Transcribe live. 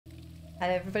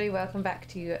Hello everybody, welcome back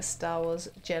to Star Wars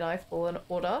Jedi Fallen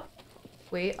Order.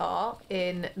 We are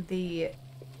in the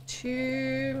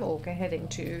tomb, or we're heading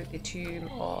to the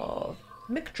tomb of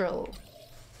Miktrull.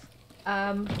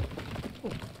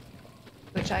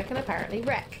 Which I can apparently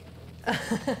wreck.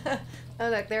 Oh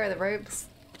look, there are the ropes.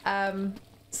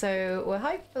 So well,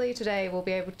 hopefully today we'll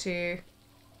be able to...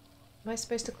 Am I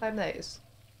supposed to climb those?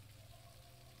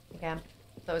 I can.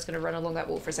 I thought I was going to run along that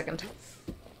wall for a second.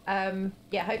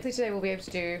 Yeah, hopefully today we'll be able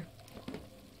to do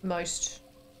most...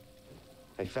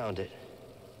 I found it,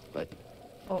 but...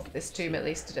 of this tomb at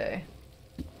least today.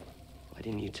 Why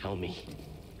didn't you tell me?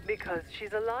 Because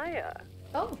she's a liar.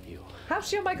 Oh, You. how's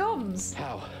she on my comms?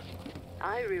 How?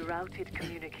 I rerouted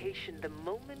communication the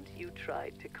moment you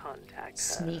tried to contact her.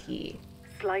 Sneaky.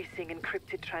 Slicing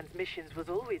encrypted transmissions was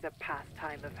always a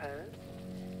pastime of hers.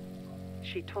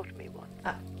 She taught me once.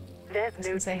 There's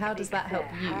no say, how does that help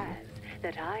technique you? there has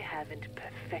that I haven't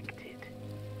perfected.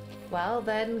 Well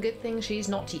then, good thing she's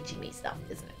not teaching me stuff,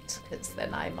 isn't it? Because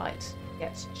then I might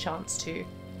get a chance to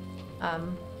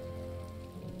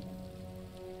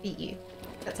beat you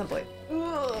at some point.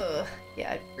 Ugh.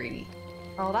 Yeah, really.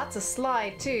 Oh, that's a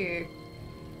slide too.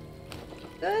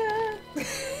 Ah.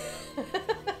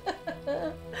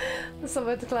 There's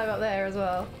somewhere to climb up there as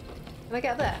well. Can I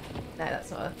get up there? No,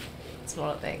 that's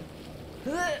not a thing.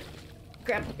 Ugh.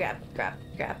 Grab.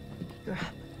 I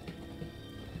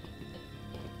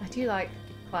do like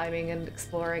climbing and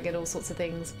exploring and all sorts of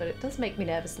things, but it does make me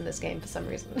nervous in this game for some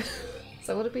reason.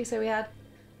 So what did we say we had?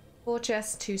 4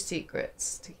 chests, 2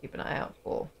 secrets to keep an eye out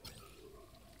for.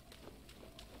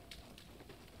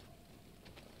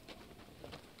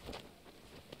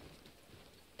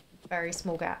 Very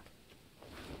small gap.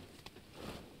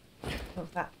 Oh,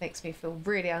 that makes me feel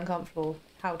really uncomfortable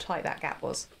how tight that gap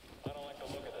was. I don't like the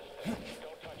look of this thing.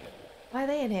 Don't touch it. Why are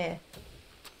they in here?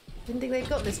 Didn't think they'd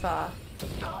got this far.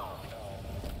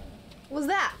 What was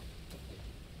that?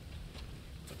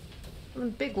 Something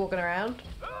big walking around.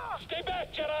 Stay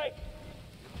back, Jedi!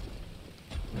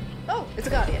 Oh, it's a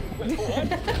guardian.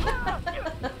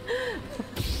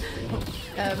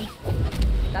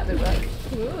 That didn't work.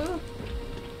 Ooh.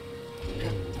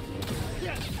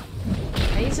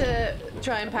 I need to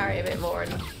try and parry a bit more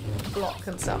and block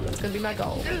and stuff. That's going to be my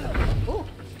goal. Ooh.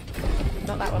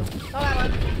 Not that one. Not that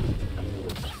one.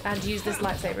 And use this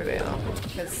lightsaber a bit more,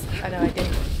 because I know I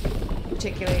didn't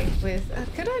particularly with...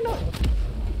 could I not...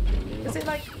 Is it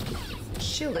like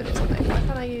shielded or something? Why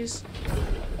can't I use...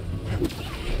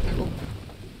 Oh.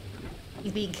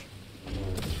 He's big.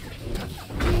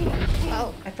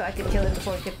 Oh, I thought I could kill him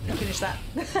before he could finish that.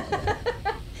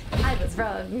 I was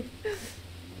wrong.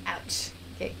 Ouch.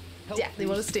 Okay, definitely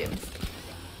want to stim.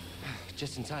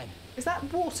 Just in time. Is that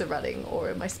water running,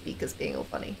 or are my speakers being all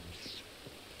funny?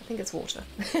 I think it's water.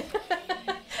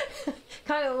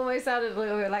 Kind of almost sounded a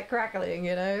little bit like crackling,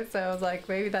 you know? So I was like,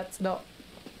 maybe that's not...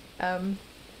 thing.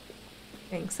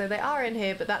 So they are in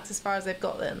here, but that's as far as they've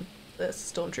got then. The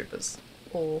stormtroopers.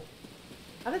 Or...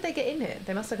 How did they get in here?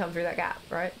 They must have come through that gap,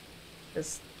 right?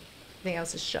 Because everything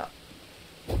else is shut.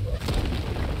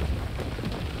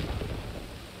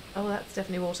 Oh, that's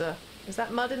definitely water. Is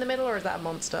that mud in the middle, or is that a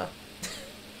monster?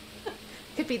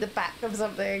 Could be the back of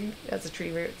something. There's a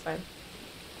tree root, it's fine.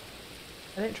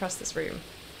 I don't trust this room.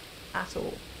 At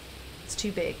all. It's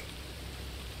too big.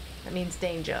 That means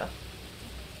danger.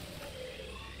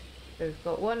 So we've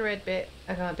got 1 red bit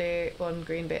I can't do, 1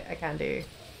 green bit I can do.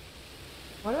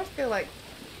 Why do I feel like...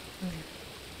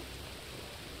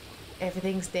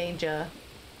 everything's danger?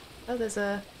 Oh, there's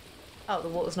a... Oh, the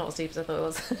water's not as deep as I thought it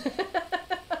was.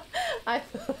 I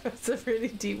thought it was a really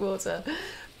deep water.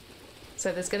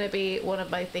 So there's going to be one of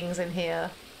my things in here.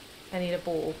 I need a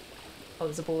ball. Oh,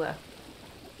 there's a ball there.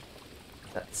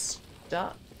 That's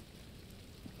stuck.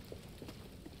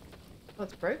 Oh,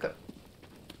 it's broken.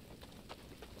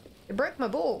 It broke my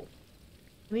ball.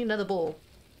 I need another ball.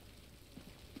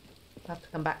 I'll have to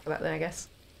come back for that then, I guess.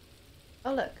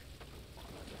 Oh, look.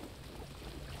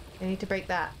 I need to break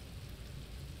that.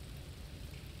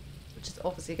 Which is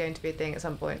obviously going to be a thing at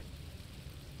some point.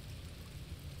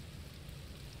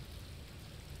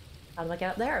 How do I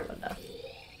get up there, I wonder?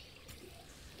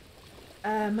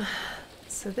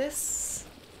 So this...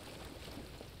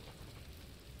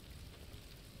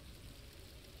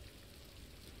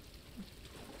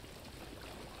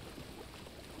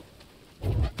 I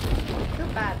feel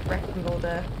bad wrecking all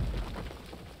the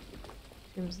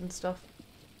tombs and stuff.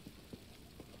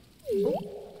 Ooh.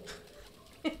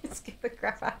 Scared the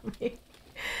crap out of me.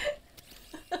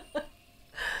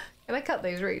 Can I cut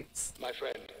those roots? My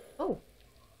friend. Oh.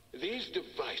 These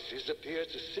devices appear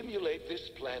to simulate this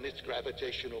planet's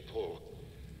gravitational pull.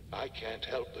 I can't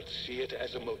help but see it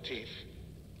as a motif.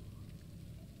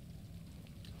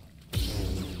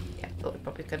 Yeah, thought we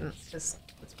probably couldn't, because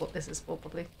that's what this is for,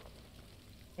 probably.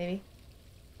 Maybe.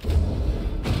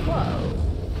 Whoa!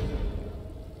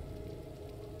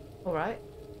 Alright.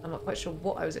 I'm not quite sure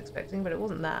what I was expecting, but it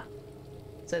wasn't that.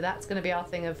 So that's going to be our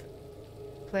thing of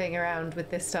playing around with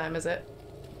this time, is it?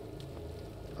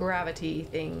 Gravity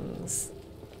things.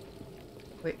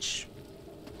 Which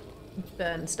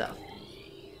burn stuff.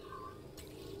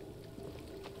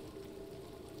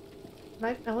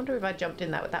 I wonder if I jumped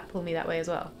in that, would that pull me that way as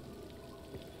well?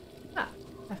 Ah,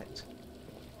 perfect.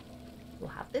 We'll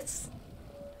have this.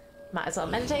 Might as well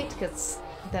meditate, because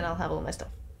then I'll have all my stuff.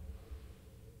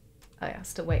 Oh yeah,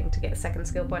 still waiting to get a second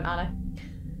skill point, aren't I?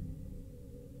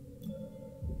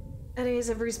 Enemies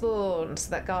have respawned, so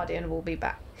that Guardian will be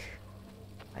back.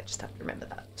 I just have to remember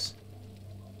that.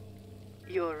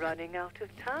 You're running out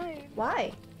of time.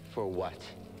 Why? For what?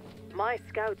 My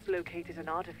scouts located an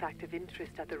artifact of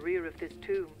interest at the rear of this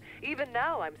tomb. Even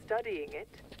now I'm studying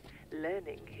it,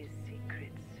 learning his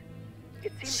secrets.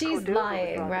 It seems She's Cordova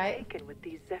lying, was rather right? taken with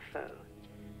these Zeffo.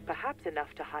 Perhaps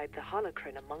enough to hide the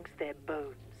holocron amongst their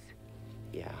bones.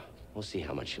 Yeah, we'll see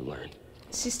how much you learn.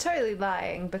 She's totally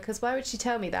lying, because why would she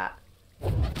tell me that?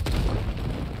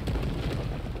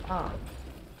 Ah.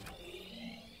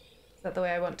 Is that the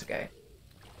way I want to go?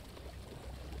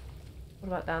 What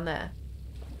about down there?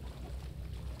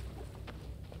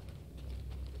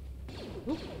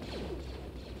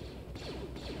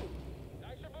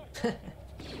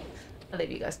 I'll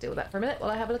leave you guys deal with that for a minute while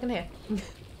I have a look in here.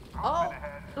 Oh,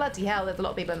 bloody hell, there's a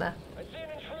lot of people in there. I see an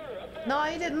intruder up there. No,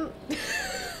 you didn't.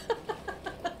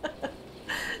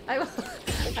 I wasn't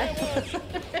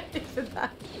ready for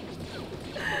that.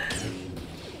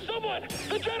 Someone!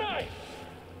 The Jedi!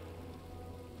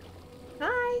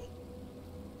 Hi.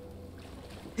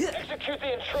 Execute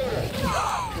the intruder!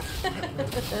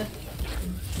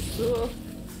 Ooh.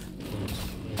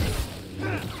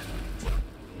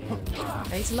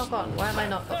 I need to lock on. Why am I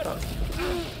not locked on?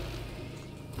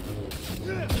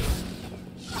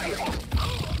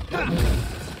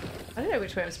 I don't know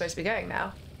which way I'm supposed to be going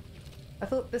now. I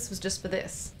thought this was just for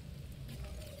this.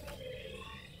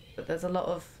 But there's a lot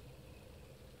of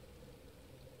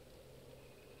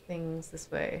things this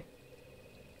way.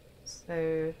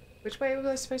 So, which way was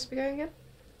I supposed to be going again?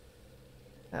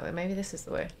 That way, maybe this is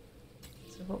the way.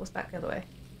 So what was back the other way?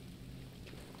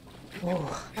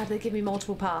 Oh, how do they give me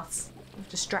multiple paths of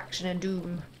distraction and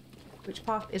doom? Which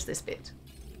path is this bit?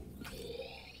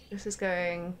 This is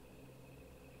going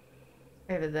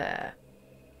over there.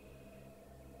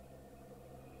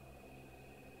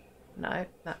 No,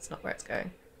 that's not where it's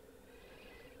going.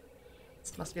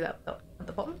 This must be that at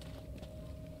the bottom.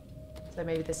 So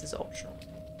maybe this is optional.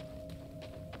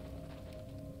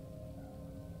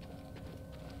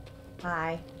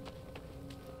 Hi.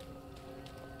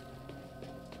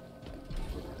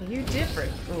 Are you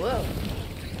different? Whoa.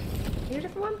 Are you a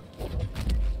different one?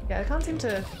 Yeah, I can't seem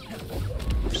to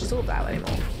push this orb out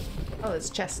anymore. Oh, there's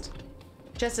a chest.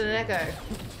 Chest and an echo.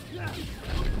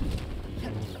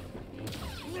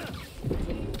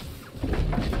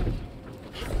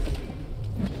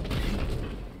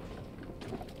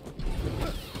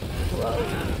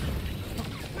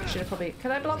 Whoa. Should have probably...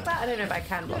 Can I block that? I don't know if I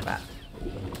can block that.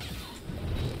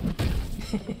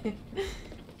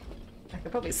 I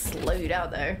could probably slow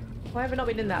down though. Why have I not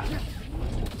been in that?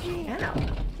 Ow.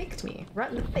 Kicked me right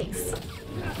in the face.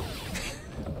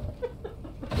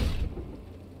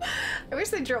 I wish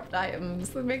they dropped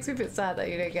items. It makes me a bit sad that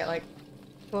you don't get like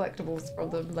collectibles from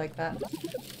them like that.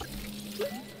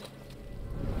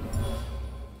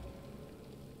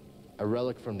 A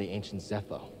relic from the ancient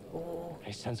Zeffo. Oh.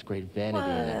 I sense great vanity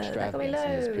and extravagance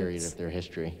in this period of their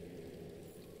history.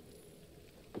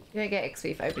 You don't get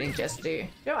XP for opening just do. You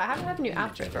know what? I haven't had a new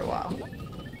outfit for a while.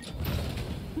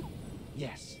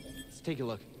 Yes, let's take a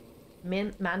look.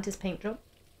 Mantis paint job.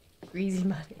 Greasy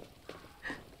money.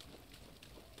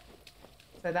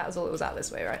 So that was all it was out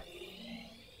this way, right?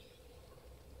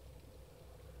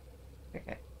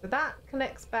 Okay. So that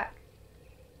connects back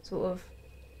sort of,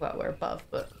 well, we're above,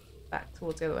 but back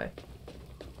towards the other way.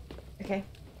 Okay.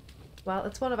 Well,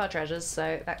 it's one of our treasures,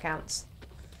 so that counts.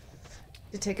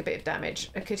 Did take a bit of damage.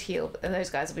 I could heal, but then those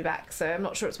guys will be back, so I'm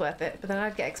not sure it's worth it. But then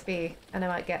I'd get XP, and I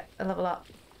might get a level up.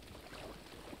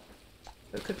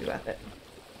 So it could be worth it.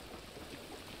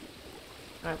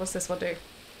 Alright, what's this one do?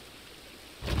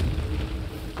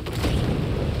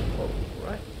 Oh,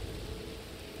 right.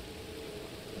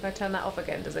 If I turn that off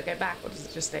again, does it go back, or does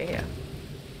it just stay here?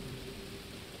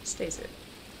 It stays here.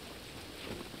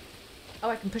 Oh,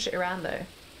 I can push it around, though.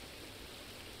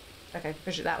 Okay,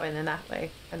 push it that way and then that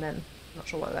way, and then I'm not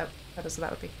sure what that purpose of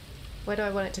that would be. Where do I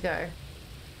want it to go?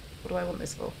 What do I want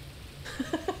this for?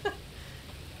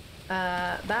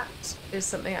 That is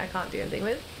something I can't do anything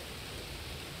with.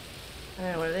 I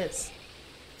don't know what it is.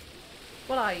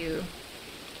 What are you?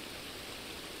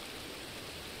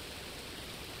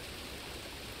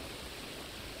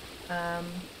 I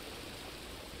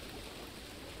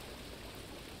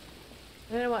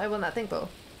don't know what I want that thing for.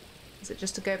 Is it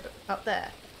just to go up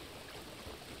there?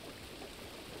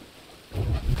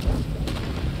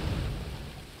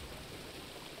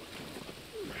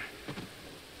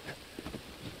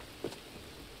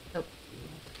 Nope.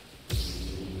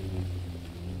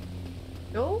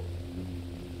 Oh?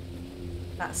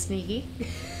 That's sneaky.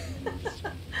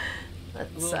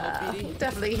 Let's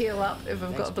definitely heal up if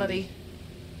I've got a bloody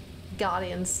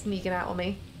guardian sneaking out on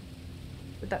me.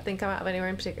 Would that thing come out of anywhere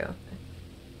in particular?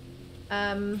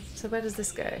 So where does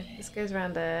this go? This goes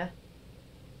around there.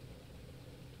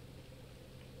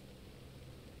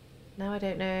 Now I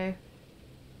don't know.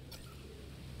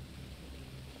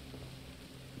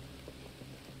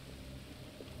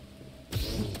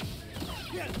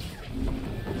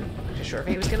 I'm not sure if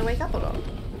he was going to wake up or not.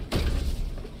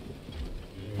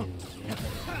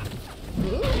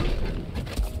 Ooh.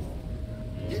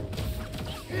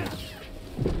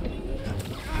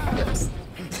 Oops.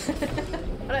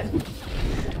 Oh no.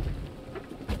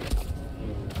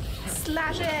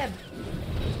 Slash him!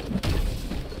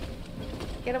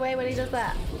 Get away when he does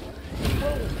that.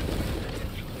 Whoa.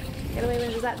 Get away when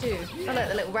he does that too. Oh look,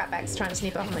 the little ratback's trying to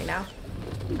sneak up on me now.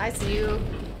 I see you.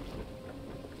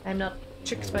 I'm not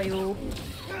tricked by you.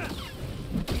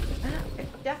 I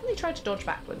definitely tried to dodge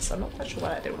backwards. I'm not quite sure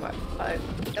what I did with that.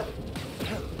 Oh.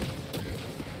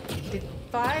 Did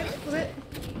 5, was it?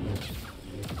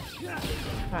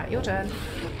 Alright, your turn.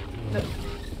 Nope.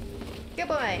 Good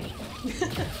boy!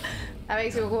 That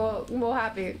makes me more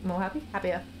happy.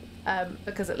 Happier.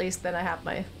 Because at least then I have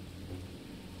my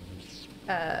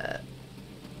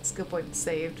skill point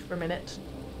saved for a minute.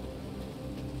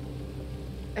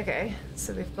 Okay,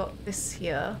 so we've got this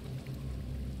here.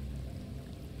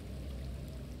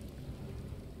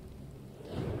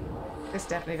 This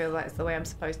definitely feels like it's the way I'm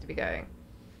supposed to be going.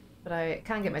 But I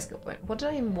can get my skill point. What did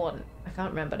I even want? I can't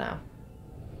remember now.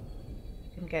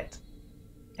 I can get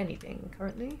anything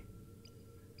currently.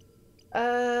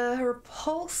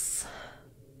 Repulse.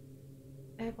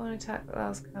 Airborne attack that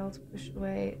allows Cal to push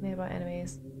away nearby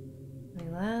enemies. Any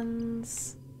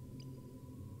lands.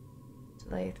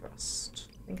 Delay thrust.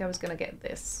 I think I was gonna get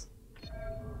this.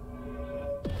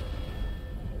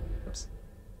 Oops.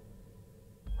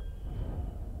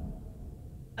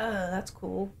 Oh, that's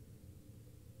cool.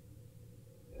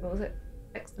 What was it?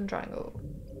 X and triangle.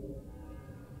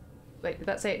 Wait, did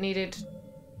that say it needed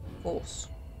force?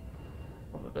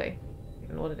 Probably.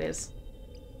 Even what it is.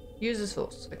 Uses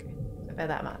force. Okay, so bear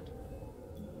that in mind.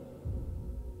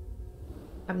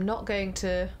 I'm not going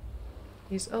to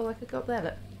use. Oh, I could go up there.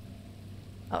 Look.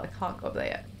 Oh, I can't go up there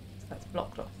yet. So that's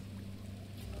blocked off.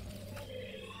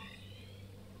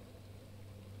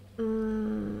 I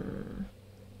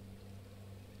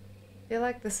feel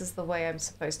like this is the way I'm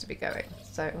supposed to be going.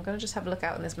 So I'm going to just have a look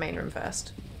out in this main room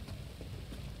first.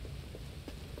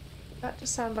 That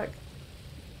just sounds like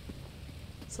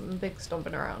something big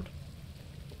stomping around.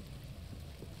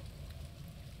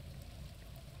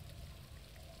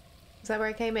 Is that where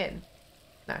I came in?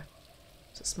 No.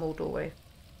 It's a small doorway.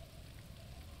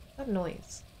 What's that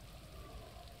noise?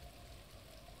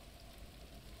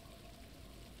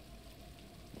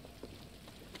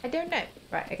 I don't know.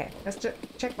 Right, okay. Let's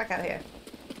check back out here.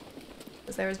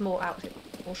 Because there is more out here.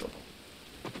 For sure.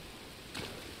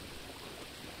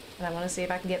 And I want to see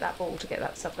if I can get that ball to get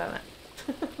that stuff down there.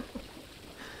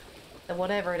 And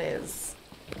whatever it is.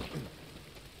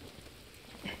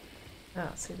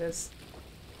 Oh, see there's...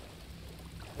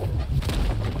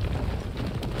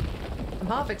 I'm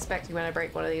half expecting when I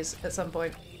break one of these at some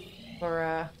point for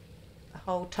a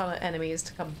whole ton of enemies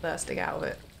to come bursting out of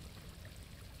it.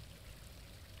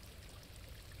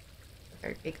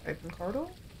 Very big open corridor.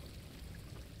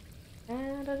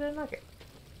 And I don't like it.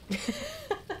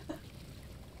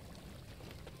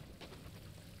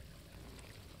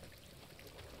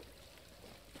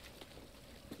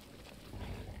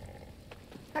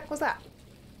 Heck was that?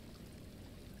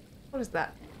 What is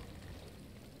that?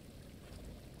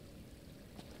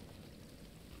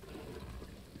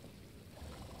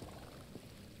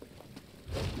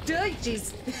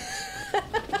 Jeez.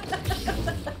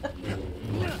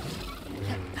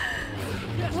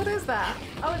 What is that?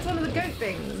 Oh, it's one of the goat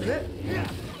things, is it?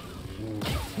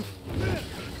 I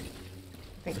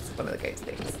think it's one of the goat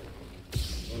things.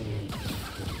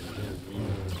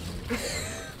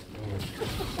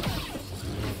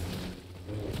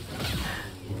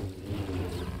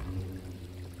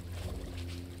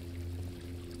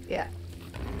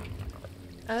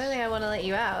 I don't think I want to let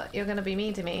you out. You're going to be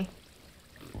mean to me.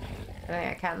 I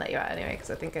think I can let you out anyway,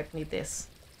 because I think I need this.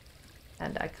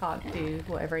 And I can't do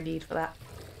whatever I need for that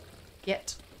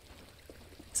yet.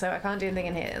 So I can't do anything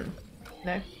in here.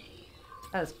 No?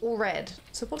 That is all red.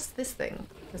 So what's this thing?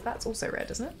 Because that's also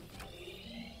red, isn't it?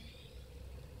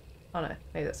 Oh no,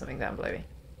 maybe that's something down below me.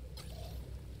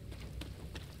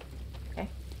 Okay.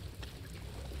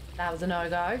 That was a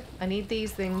no-go. I need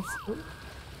these things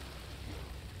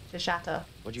to shatter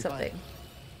something. Find?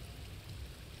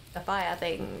 The fire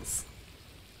things.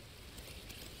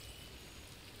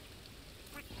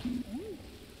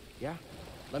 Yeah,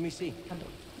 let me see.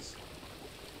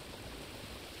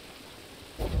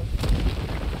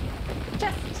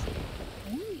 Chest!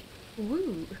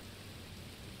 Woo!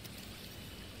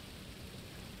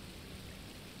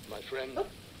 My friend,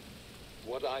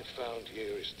 what I found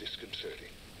here is disconcerting.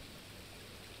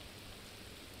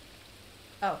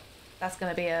 Oh, that's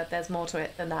gonna be a... There's more to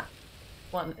it than that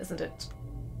one, isn't it?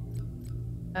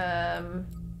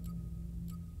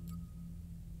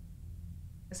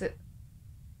 Is it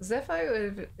Zeffo,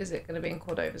 or is it gonna be in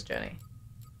Cordova's journey?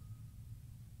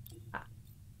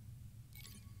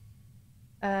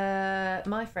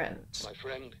 My friend. My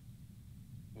friend,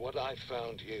 what I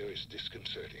found here is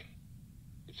disconcerting.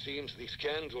 It seems these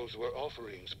candles were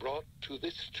offerings brought to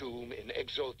this tomb in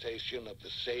exaltation of the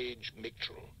sage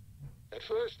Miktrull. At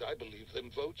first, I believed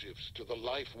them votives to the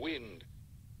life wind.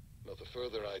 But the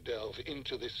further I delve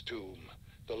into this tomb,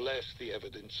 the less the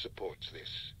evidence supports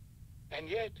this. And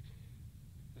yet,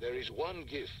 there is one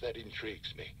gift that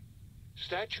intrigues me.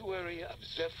 Statuary of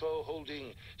Zeffo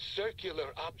holding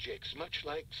circular objects much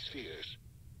like spheres.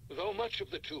 Though much of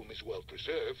the tomb is well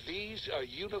preserved, these are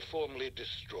uniformly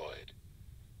destroyed.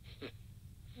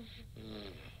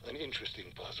 An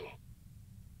interesting puzzle.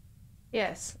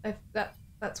 Yes,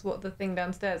 that's what the thing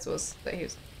downstairs was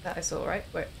that I saw, right?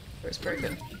 Where it's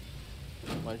broken.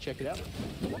 Want to check it out?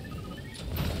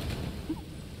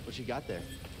 What you got there?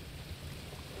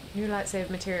 New lightsaber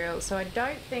material. So I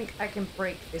don't think I can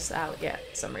break this out yet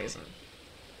for some reason.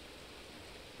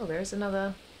 Oh, there's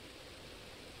another.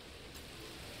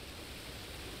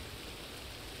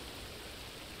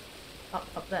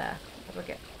 Up there. How do I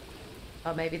get?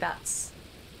 Oh, maybe that's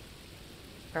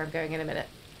where I'm going in a minute.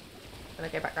 I'm gonna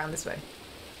go back around this way.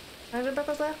 Can I go back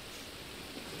across there?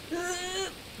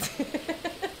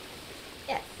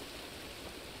 Yes.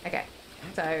 Okay.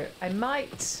 So I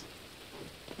might.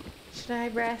 Should I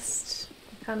rest?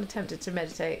 I'm kind of tempted to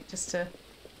meditate just to.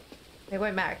 It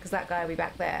won't matter because that guy will be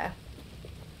back there.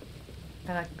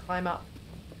 And I can climb up.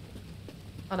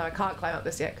 Oh no, I can't climb up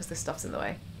this yet because this stuff's in the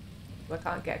way. So I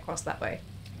can't get across that way.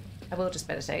 I will just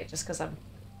meditate just because I'm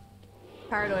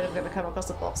paranoid I'm going to come across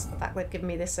the boss. The fact they've given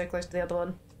me this so close to the other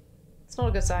one. It's not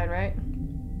a good sign, right?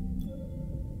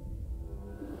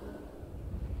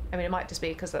 I mean, it might just be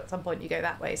because at some point you go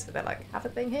that way, so they're like, have a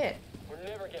thing here. We're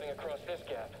never getting across this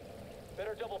gap.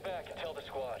 Better double back and tell the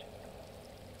squad.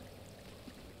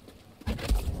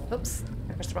 Oops,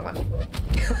 I pressed the wrong one.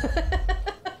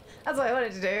 That's what I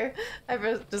wanted to do. I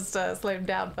just slowed him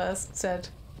down first. Said,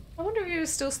 I wonder if he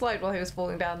was still slowed while he was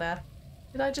falling down there.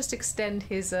 Did I just extend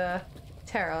his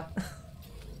terror?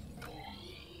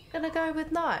 Gonna go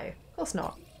with no. Of course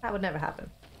not. That would never happen.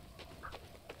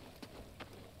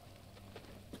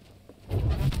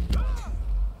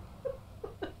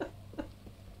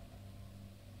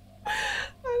 I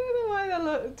don't know why that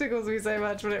look tickles me so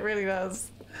much, but it really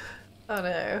does. Oh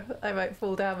no, I might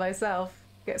fall down myself.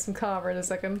 Get some karma in a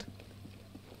second.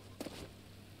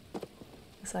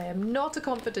 So I am not a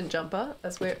confident jumper,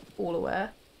 as we're all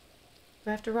aware.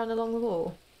 I have to run along the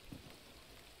wall.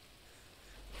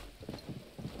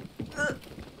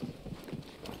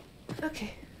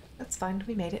 Okay, that's fine,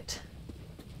 we made it.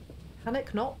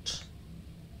 Panic not.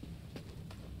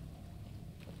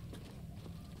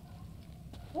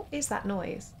 What is that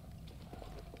noise?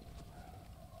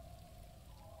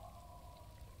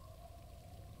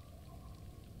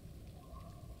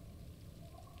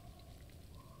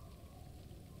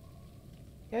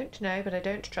 Don't know, but I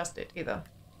don't trust it either.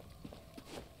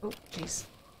 Oh, jeez.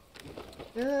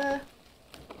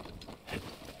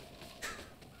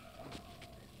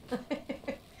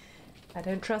 I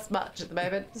don't trust much at the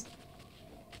moment.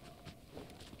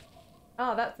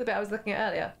 Oh, that's the bit I was looking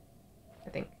at earlier, I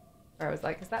think. Where I was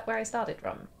like, is that where I started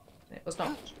from? And it was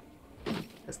not.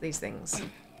 Because these things.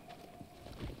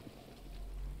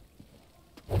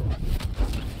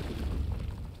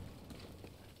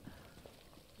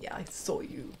 Yeah, I saw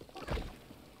you.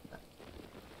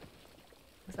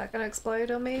 Is that gonna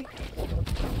explode on me?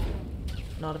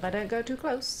 Not if I don't go too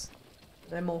close.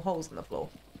 There are more holes in the floor.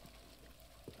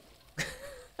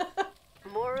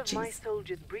 More of my Jeez.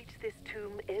 soldiers breach this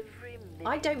tomb every minute.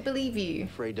 I don't believe you.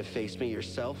 Afraid to face me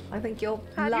yourself? I think you're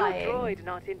Had lying. your droid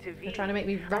not intervened, You're trying to make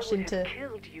me rush I would into... have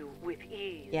killed you with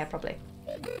ease. Yeah, probably.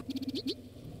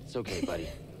 It's okay, buddy.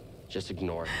 Just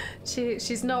ignore it.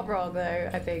 She's not wrong though,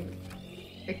 I think,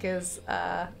 because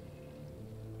I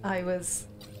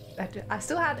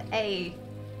still had a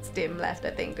stim left,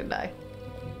 I think, didn't I?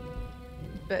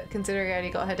 But considering I only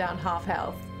got her down half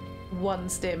health, one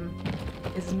stim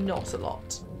is not a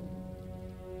lot.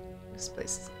 This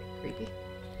place is a bit creepy.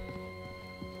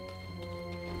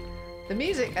 The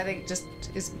music, I think, just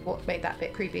is what made that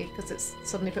bit creepy, because it's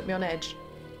suddenly put me on edge.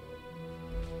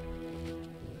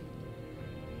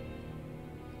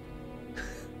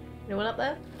 Anyone up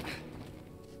there?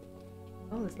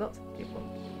 Oh, there's lots of people.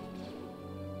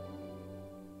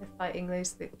 They're fighting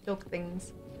those dog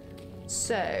things.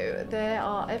 So, they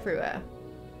are everywhere.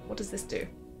 What does this do?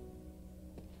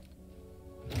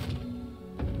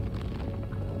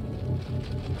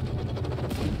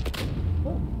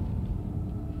 Oh.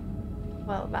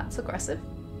 Well, that's aggressive.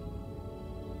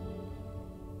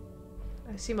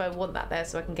 I assume I want that there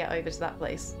so I can get over to that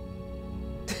place.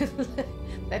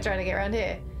 They're trying to get around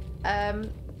here.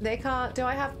 They can't... Do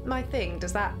I have my thing?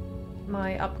 Does that...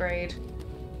 My upgrade...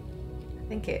 I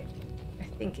think it...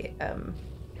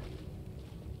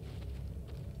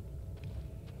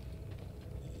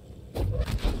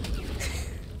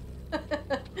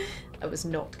 I was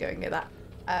not going near that.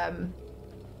 I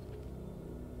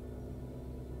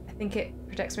think it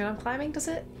protects me when I'm climbing, does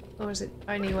it? Or is it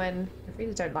only when... I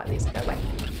really don't like these. Go away.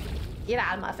 Get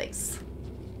out of my face.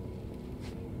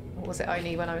 Or was it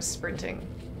only when I was sprinting?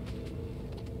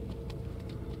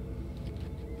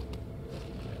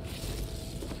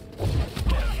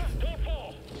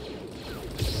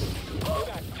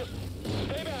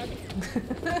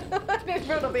 I didn't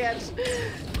run on the edge.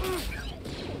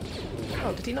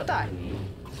 Oh, did he not die?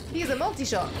 He's a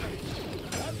multi-shot.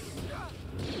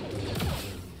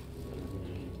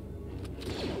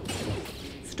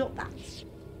 Stop that.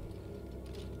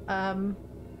 I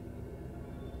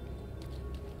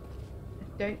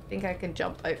don't think I can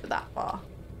jump over that far.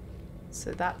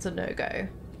 So that's a no-go.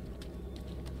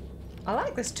 I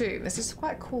like this tomb. This is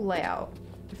quite a cool layout.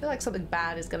 I feel like something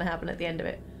bad is going to happen at the end of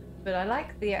it. But I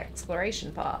like the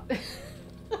exploration part.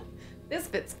 This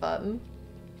bit's fun.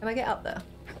 Can I get up there?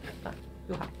 No,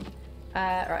 you'll have to.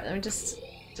 Right, let me just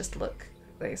look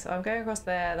quickly. So I'm going across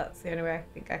there. That's the only way I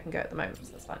think I can go at the moment,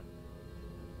 so that's fine.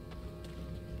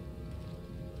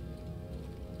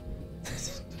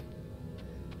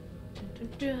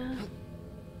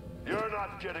 You're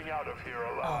not getting out of here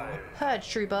alive. Purge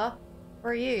Trooper,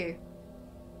 where are you?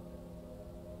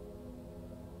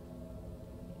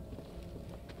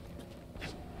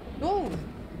 Oh!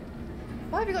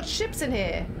 Why have you got ships in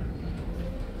here?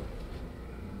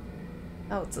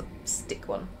 Oh, it's a stick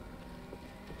one.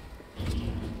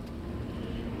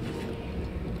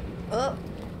 Oh!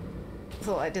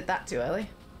 Thought I did that too early.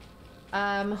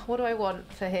 What do I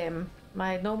want for him?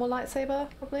 My normal lightsaber,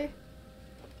 probably?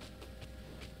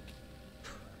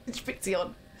 Which bit's he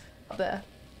on? Up there.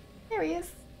 There he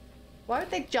is. Why would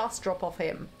they just drop off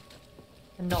him?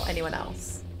 And not anyone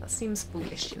else? That seems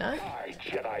foolish, you know? Hi,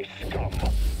 Jedi scum.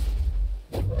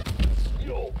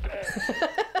 You'll pay.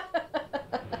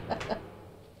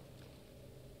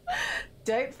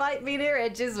 Don't fight me near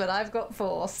edges when I've got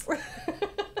force.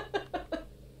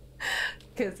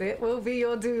 Because it will be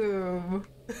your doom.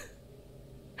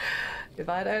 If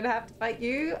I don't have to fight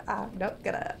you, I'm not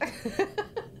gonna.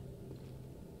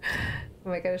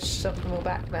 Am I gonna shove them all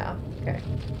back now? Okay.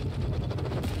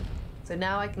 So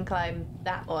now I can climb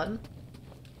that one.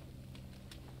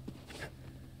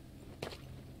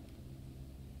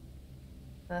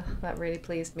 That really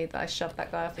pleased me that I shoved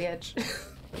that guy off the edge.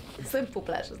 Simple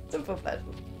pleasures, simple pleasures.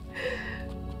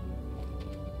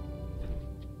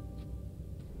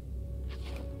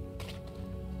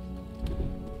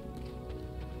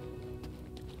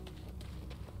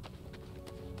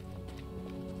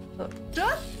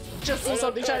 Just saw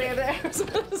something shiny over there.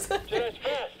 Jedi's fast.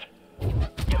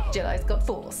 Jedi's got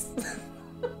force.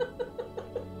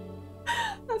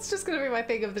 That's just gonna be my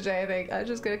thing of the day, I think. I'm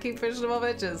just gonna keep pushing them off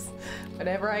edges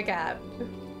whenever I can.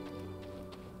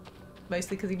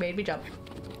 Mostly because he made me jump.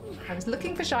 I was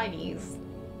looking for shinies.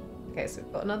 Okay, so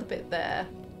we've got another bit there.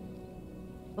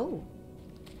 Oh.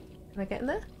 Can I get in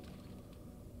there?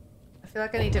 I feel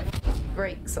like I need to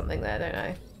break something there, don't I?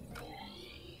 It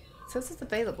says it's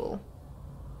available.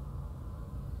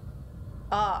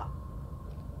 Ah.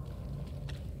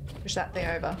 Push that thing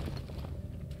over.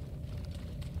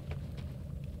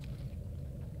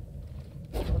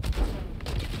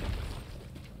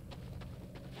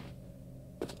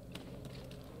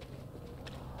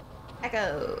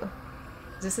 Echo.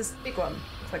 Is this big one?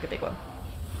 Looks like a big one.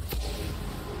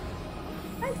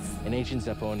 Nice. An ancient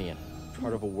Zephonian,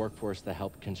 part of a workforce that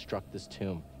helped construct this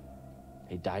tomb.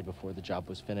 They died before the job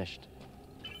was finished.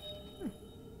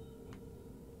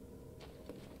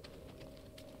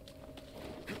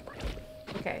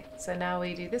 Okay, so now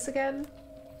we do this again.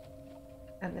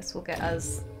 And this will get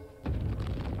us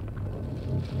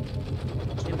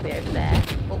presumably over there.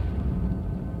 Oh.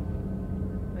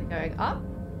 We're going up.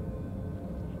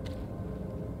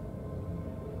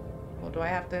 Or do I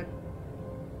have to...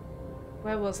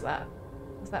 Where was that?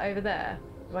 Was that over there?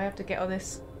 Do I have to get on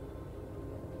this?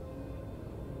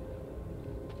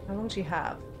 How long do you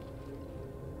have?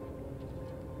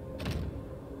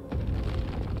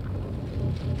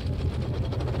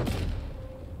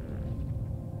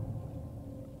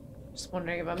 Just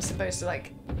wondering if I'm supposed to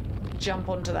like jump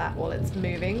onto that while it's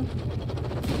moving.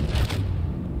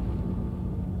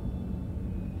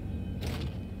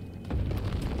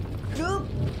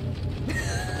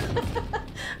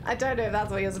 I don't know if that's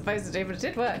what you're supposed to do, but it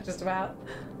did work just about.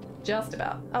 Just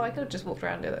about. Oh, I could have just walked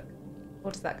around it.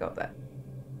 Or does that go up there?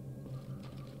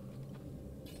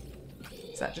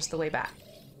 Is that just the way back?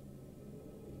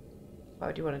 Why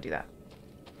would you want to do that?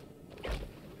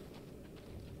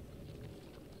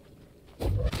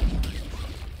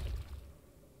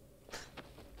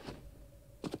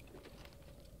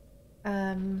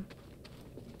 Can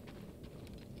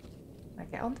I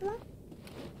get onto that?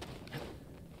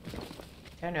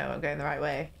 I don't know if I'm going the right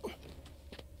way.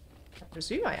 I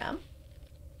presume I am.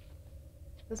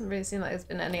 Doesn't really seem like there's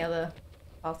been any other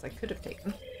paths I could have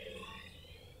taken.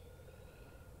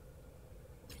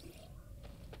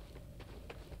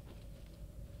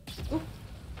 Ooh.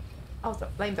 Oh, it's a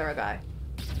flamethrower guy.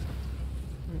 I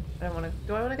don't want to.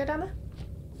 Do I want to go down there?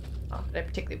 Oh, I don't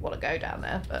particularly want to go down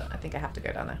there, but I think I have to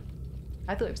go down there.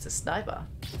 I thought it was a sniper.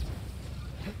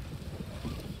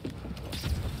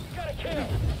 Gotta kill.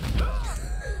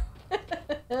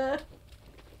 I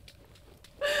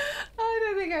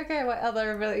don't think I care what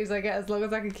other abilities I get as long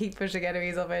as I can keep pushing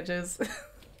enemies off edges.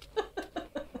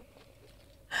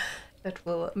 It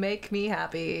will make me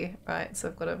happy. Right, so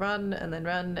I've got to run, and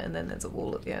then there's a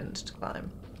wall at the end to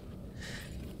climb.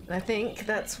 And I think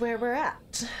that's where we're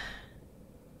at.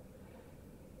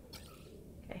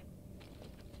 Okay.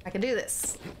 I can do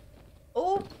this.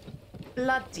 Oh,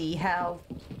 bloody hell.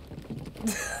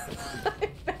 I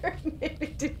very nearly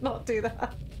did not do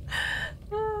that.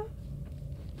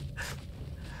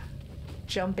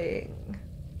 Jumping.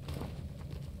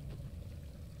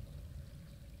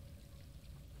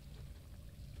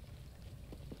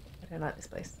 I don't like this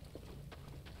place.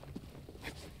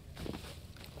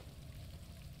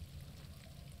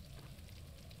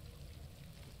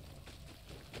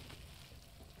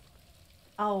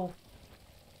 Oh.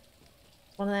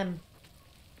 One of them.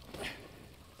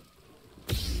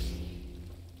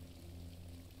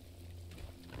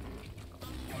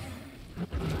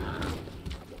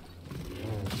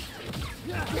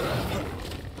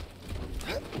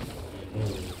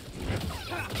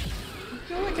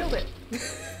 Oh, I killed it.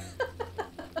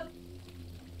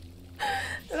 I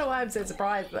don't know why I'm so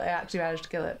surprised that I actually managed to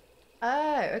kill it.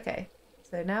 Oh, okay.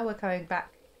 So now we're coming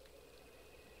back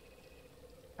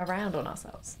around on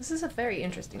ourselves. This is a very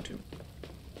interesting tool.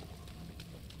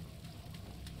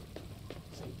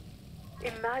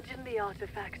 Imagine the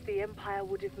artifacts the Empire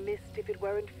would have missed if it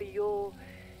weren't for your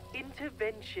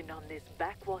intervention on this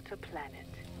backwater planet.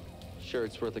 Sure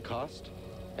it's worth the cost?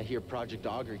 I hear Project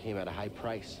Augur came at a high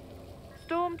price.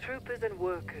 Stormtroopers and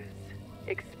workers.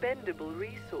 Expendable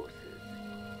resources.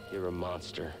 You're a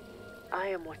monster. I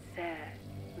am what Sarah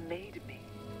made me.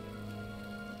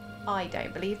 I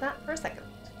don't believe that for a second.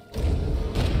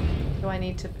 Do I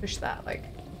need to push that, like,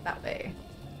 that way?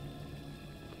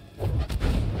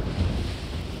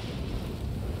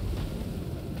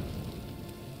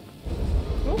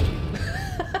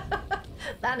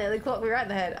 That nearly clocked me right in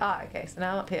the head. Ah, okay, so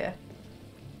now I'm up here.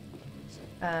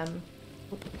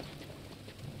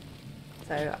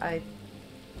 So I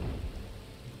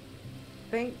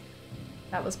think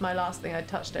that was my last thing I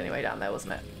touched anyway down there,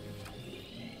 wasn't it?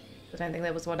 I don't think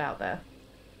there was one out there.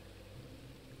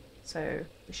 So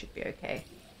we should be okay.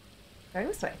 Going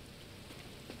this way.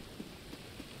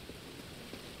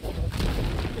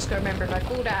 Just gotta remember, if I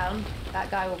fall down,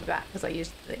 that guy will be back because I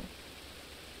used the thing.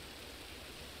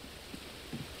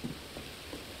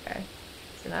 Okay.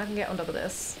 So now I can get on top of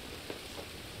this.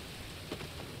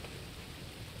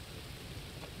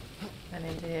 And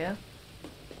into here.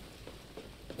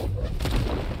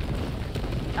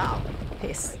 Oh,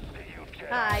 piss.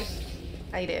 Hi.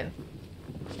 How you doing?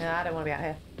 No, I don't want to be out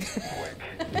here.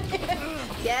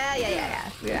 Yeah,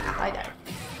 I know.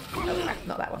 Oh, crap,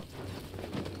 not that one.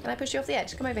 Can I push you off the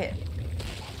edge? Come over here.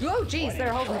 Whoa, jeez,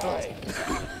 there are holes in the floors.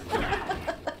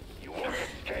 You won't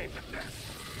escape.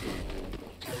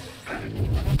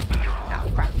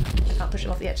 Oh, crap. I can't push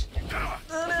him off the edge. Oh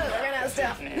no, I ran out of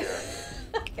stuff.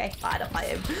 Okay, fine, I'll fight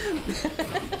him.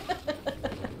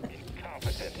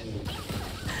 Incompetent.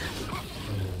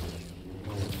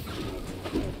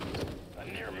 A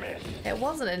near miss. It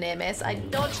wasn't a near miss. I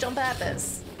dodged on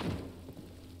purpose.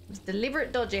 It was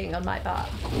deliberate dodging on my part.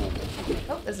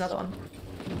 Oh, there's another one.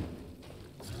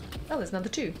 Oh, there's another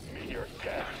two. Meet your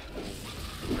death.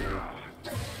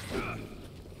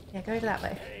 Yeah, go over that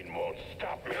way. Pain won't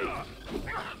stop me.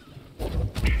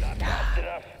 Not fast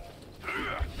enough.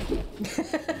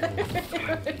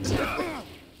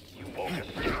 You won't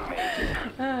escape me.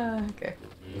 Ah, okay.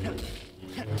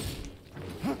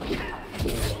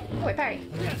 Oh, wait, parry.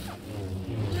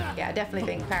 Yeah, I definitely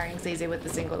think parrying's easier with the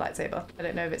single lightsaber. I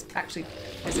don't know if it's actually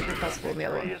physically possible in the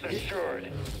other Victory one. is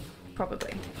assured.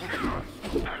 Probably.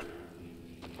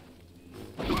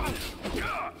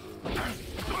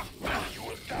 You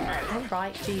will die.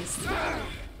 Alright, jeez. You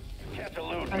can't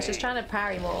elude I was just me. trying to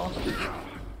parry more.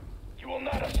 You will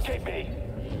not escape me.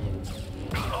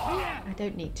 I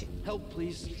don't need to. Help,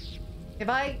 please. If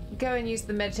I go and use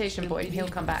the meditation point, he'll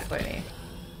come back, won't he?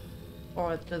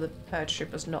 Or do the purge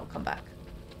troopers not come back?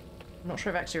 I'm not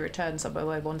sure if I've actually returned somewhere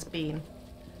where one's been.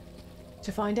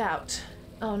 To find out.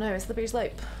 Oh no, it's slippery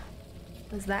slope.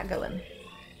 Where's that going?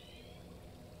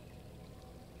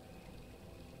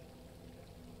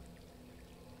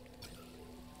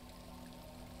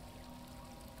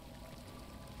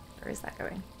 Where is that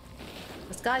going?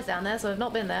 The sky's down there, so I've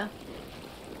not been there.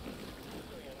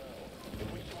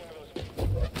 Got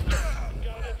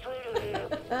an intruder here.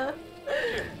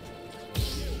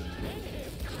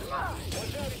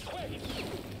 Watch out, he's quick.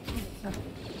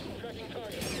 Tracking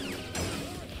target.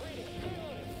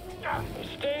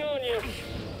 Stay on you.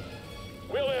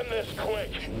 We'll end this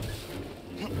quick.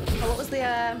 Oh, what was the,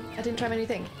 I didn't try my new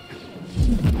thing.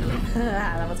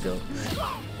 That was cool.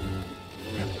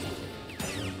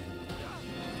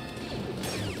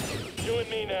 You and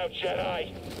me now,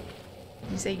 Jedi.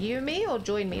 Did you say you and me or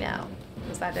join me now?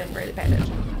 Because I didn't really pay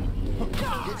attention.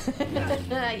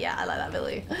 Yeah, I like that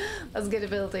ability. That's a good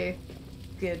ability.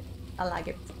 Good. I like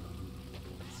it.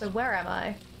 So where am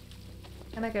I?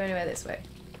 Can I go anywhere this way?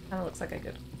 Kinda looks like I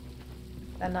could.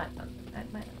 That might not be.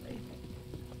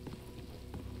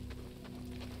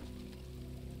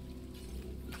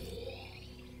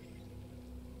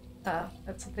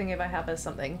 That's the thing if I have as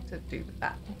something to do with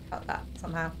that. Cut that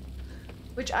somehow.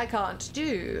 Which I can't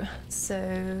do. So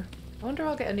I wonder if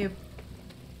I'll get a new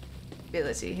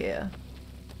ability here.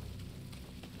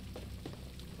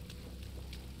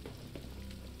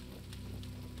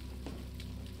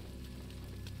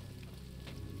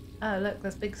 Oh look,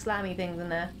 there's big slammy things in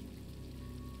there.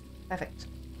 Perfect.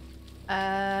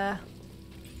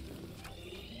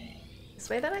 This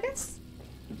way then, I guess?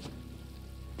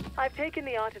 I've taken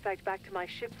the artifact back to my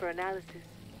ship for analysis.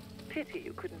 Pity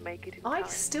you couldn't make it in I time.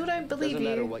 still don't believe Doesn't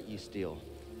matter you. what you steal.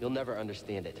 You'll never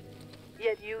understand it.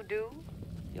 Yet you do?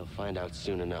 You'll find out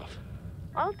soon enough.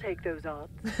 I'll take those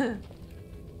odds.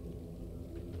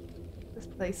 This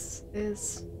place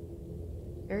is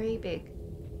very big.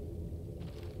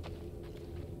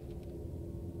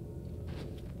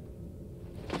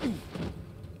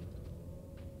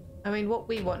 I mean, what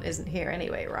we want isn't here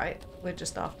anyway, right? We're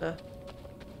just after...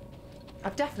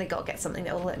 I've definitely got to get something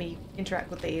that will let me interact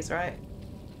with these, right?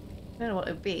 I don't know what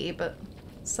it would be, but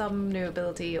some new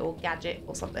ability or gadget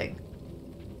or something.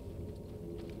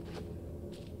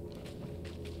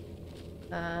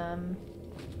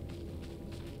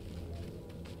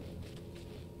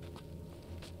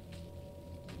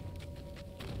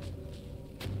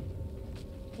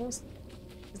 Is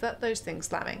that those things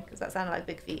slamming? Because that sounded like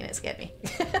big feet and it scared me.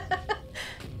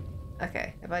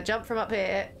 Okay, if I jump from up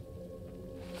here,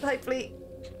 hopefully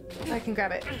I can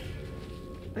grab it.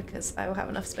 Because I will have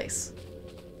enough space.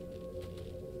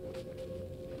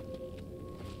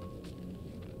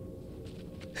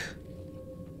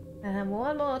 And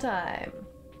one more time.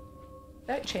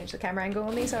 Don't change the camera angle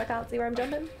on me so I can't see where I'm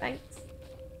jumping. Thanks.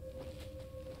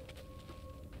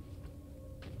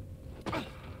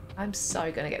 I'm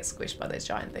so gonna get squished by those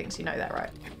giant things, you know that, right?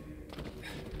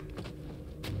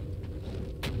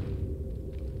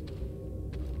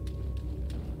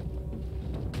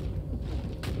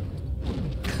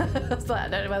 It's like, I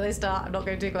don't know where they start, I'm not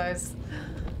going too close.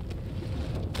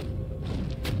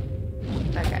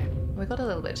 Okay, we've got a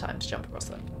little bit of time to jump across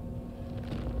them.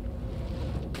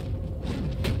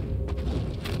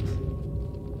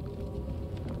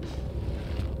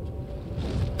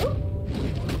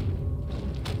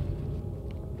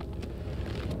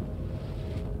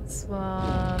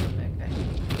 one. Okay.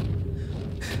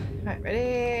 Right,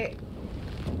 ready?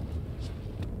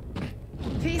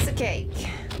 Piece of cake.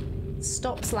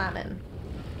 Stop slamming.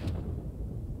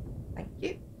 Thank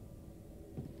you.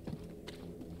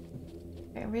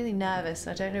 I'm really nervous.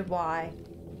 I don't know why.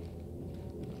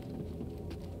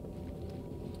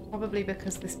 Probably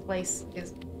because this place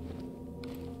is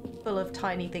full of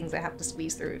tiny things I have to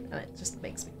squeeze through, and it just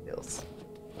makes me feel.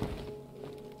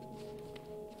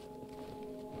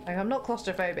 Like, I'm not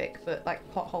claustrophobic, but like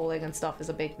potholing and stuff is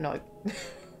a big no.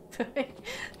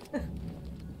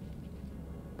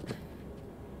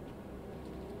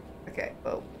 Okay,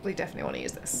 well, we definitely want to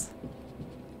use this.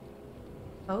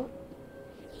 Oh.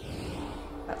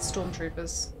 That's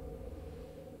stormtroopers.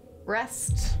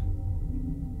 Rest.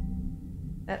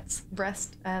 Let's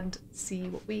rest and see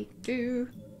what we can do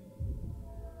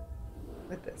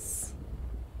with this.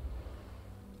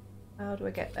 How do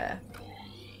I get there?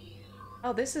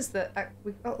 Oh, this is the...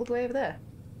 we got all the way over there.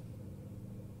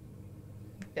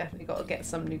 Definitely got to get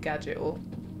some new gadget or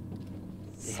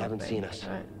They haven't seen us.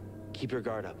 Right. Keep your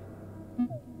guard up.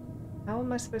 How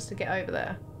am I supposed to get over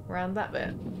there? Around that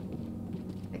bit?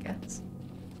 I guess.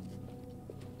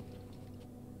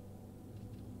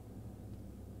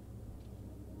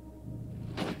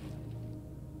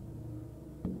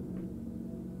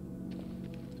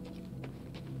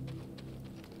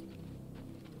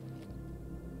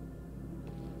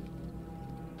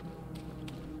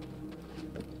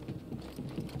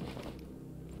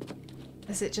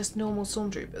 Is it just normal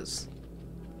stormtroopers?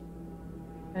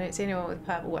 I don't see anyone with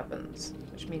purple weapons,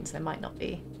 which means there might not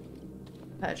be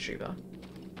a purge trooper.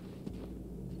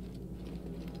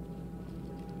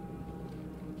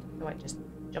 Do I just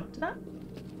jump to that?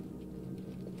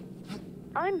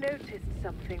 I noticed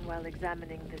something while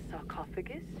examining the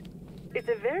sarcophagus. It's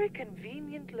a very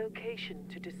convenient location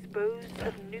to dispose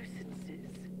of nuisances.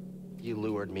 You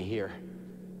lured me here.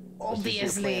 Was this your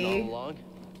Obviously. plan all along?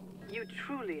 You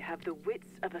truly have the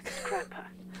wits of a scrapper.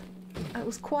 It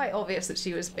was quite obvious that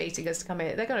she was baiting us to come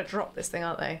here. They're going to drop this thing,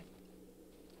 aren't they?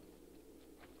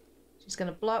 She's going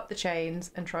to blow up the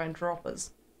chains and try and drop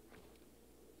us.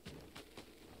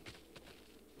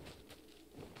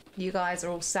 You guys are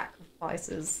all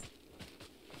sacrifices.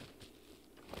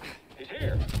 He's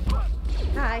here.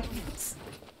 Hi.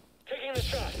 Taking the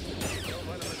shot.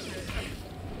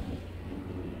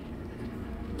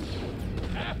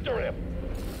 After him.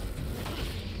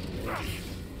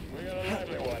 We got a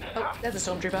lively one. Oh, there's a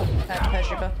stormtrooper. Purge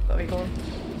trooper. What do we call him?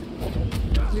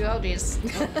 Oh, jeez.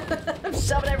 I'm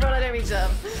shoving everyone I don't mean to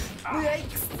shove.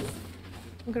 Yikes.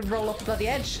 I'm going to roll off the bloody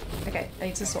edge. Okay, I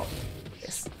need to swap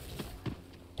this.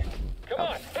 Come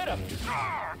on, hit him.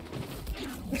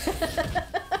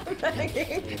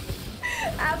 Panicking.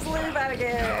 Absolutely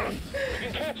panicking. You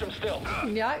can catch him still.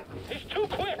 Yeah. He's too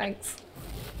quick. Thanks.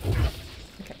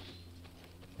 Okay.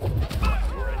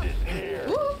 Red is here.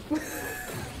 Woo.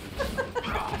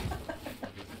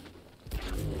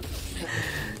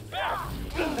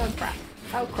 Oh crap.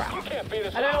 Oh crap. Can't beat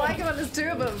us I don't out. like it when there's two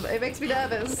of them. It makes me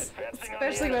nervous.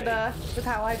 Especially with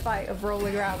how I fight of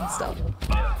rolling around and stuff.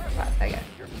 Right, there you go.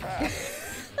 You're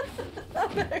fast.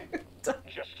 Oh, no.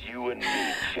 Just you and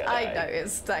me, Jedi. I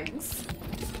noticed, thanks.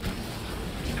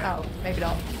 Oh, maybe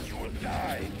not. You will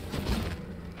die.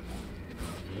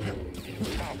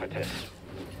 Incompetent.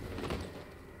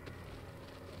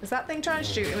 Is that thing trying to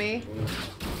shoot at me?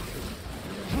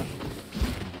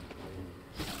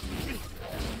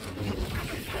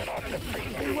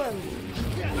 Whoa.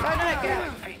 Oh no, get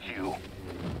out. Defeat you.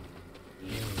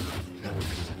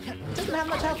 Doesn't have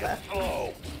much health left.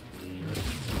 Slow.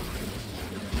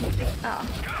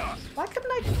 Ah. Why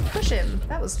couldn't I push him?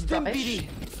 That was rubbish.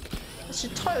 I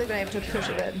should totally been able to push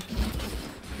him in.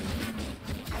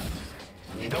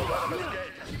 Don't let him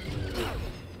escape.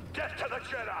 Get to the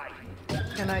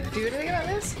Jedi. Can I do anything about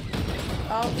this?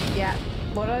 Oh, yeah.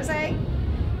 What did I say?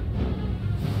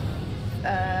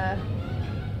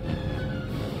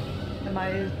 Am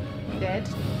I dead?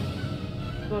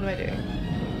 What am I doing?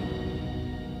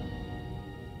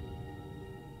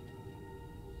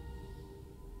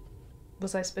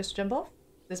 Was I supposed to jump off?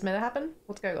 This meant to happen?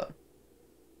 What's going on?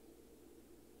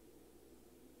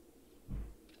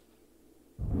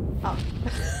 Oh.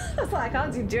 I was like, I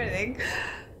can't seem to do anything.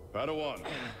 Padawan,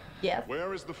 Yeah.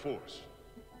 where is the Force?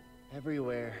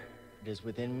 Everywhere it is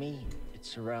within me, it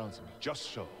surrounds me.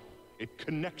 Just so. It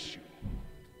connects you.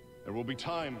 There will be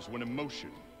times when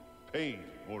emotion, pain,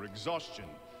 or exhaustion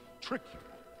trick you.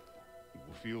 You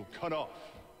will feel cut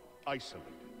off,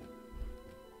 isolated.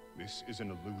 This is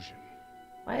an illusion.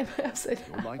 Why am I upside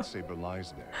Your down? lightsaber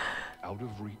lies there, out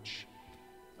of reach.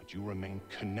 A that you remain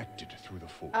connected through the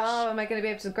Force. Oh, am I going to be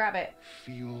able to grab it?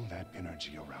 Feel that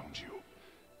energy around you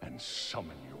and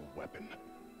summon your weapon.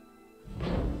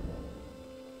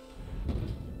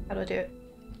 How do I do it?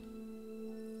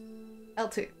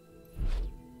 L2.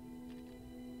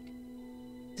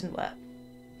 Didn't work.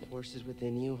 The Force is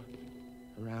within you,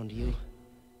 around you,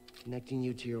 connecting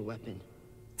you to your weapon.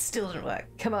 Still didn't work.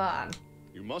 Come on.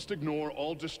 You must ignore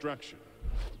all distraction.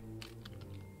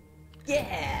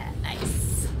 Yeah,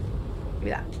 nice. Give me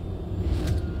that.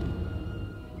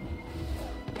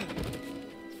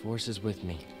 The Force is with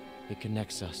me. It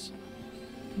connects us.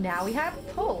 Now we have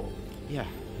pull. Yeah,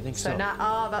 I think so. So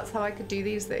now, that's how I could do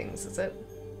these things, is it?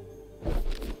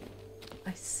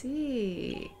 I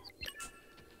see.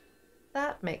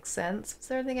 That makes sense. Is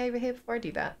there anything over here before I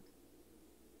do that?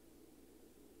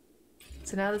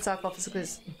 So now the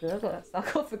sarcophagus,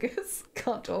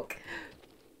 can't talk.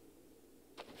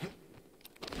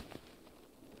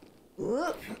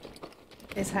 Ooh,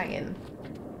 is hanging.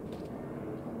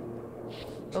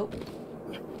 Oh.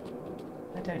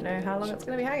 I don't know how long it's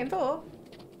going to be hanging for.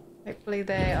 Hopefully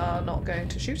they are not going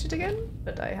to shoot it again,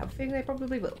 but I have a feeling they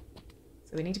probably will.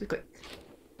 So we need to be quick.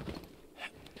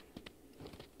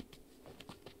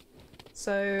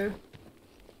 So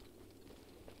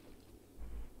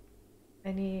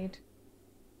I need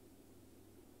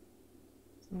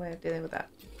some way of dealing with that.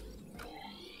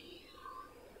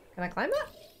 Can I climb that?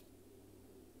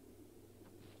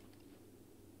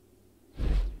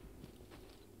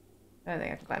 I don't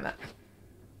think I can climb that.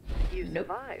 You Nope.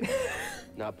 survived.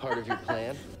 Not part of your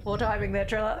plan? Poor timing there,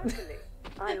 Trilla. Luckily,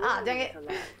 I Ah, dang always it.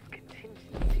 allow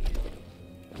contingencies.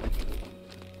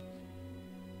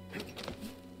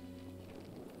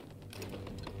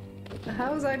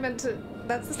 How was I meant to...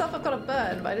 That's the stuff I've got to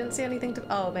burn, but I didn't see anything to...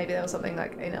 Oh, maybe there was something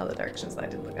like in other directions that I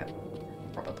didn't look at.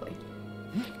 Probably.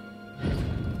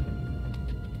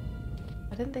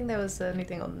 I didn't think there was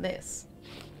anything on this.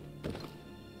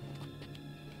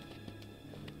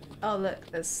 Oh, look,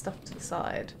 there's stuff to the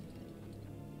side.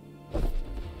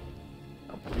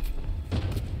 Oh.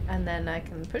 And then I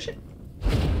can push it.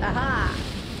 Aha!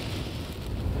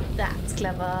 That's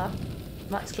clever.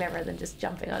 Much cleverer than just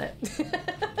jumping on it.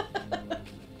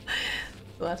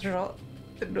 Worth a shot.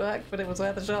 Didn't work, but it was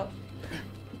worth a shot.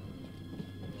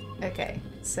 Okay,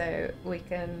 so we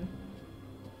can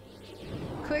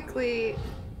quickly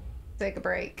take a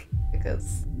break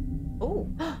because... Oh!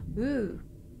 Ooh!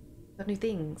 Got new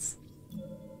things.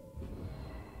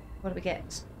 What do we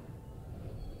get?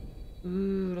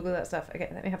 Ooh, look at that stuff. Okay,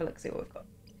 let me have a look, see what we've got.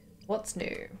 What's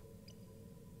new?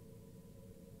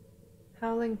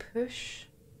 Howling push.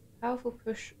 Powerful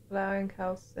push, allowing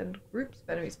cows to send groups of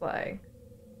enemies flying.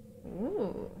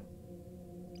 Ooh.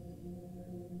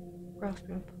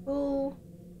 Grasping pull.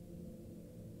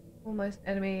 Almost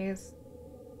enemies.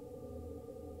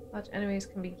 Large enemies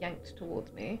can be yanked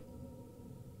towards me.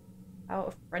 Out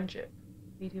of friendship.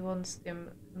 BD1 stim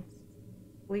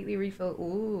completely refill.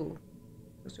 Ooh.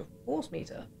 What's your force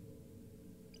meter?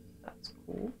 That's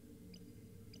cool.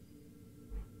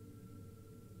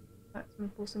 Maximum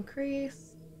force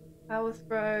increase. Power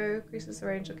throw. Increases the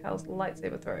range of Cal's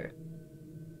lightsaber throw.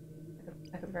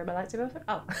 I can throw my lightsaber throw?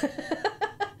 Oh.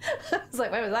 I was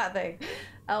like, where was that thing?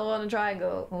 L1 and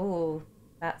triangle. Ooh.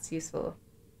 That's useful.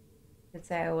 I'd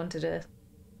say I wanted a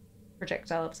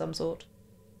projectile of some sort.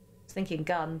 I was thinking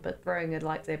gun, but throwing a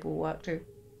lightsaber will work too.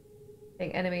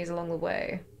 Hitting enemies along the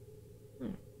way.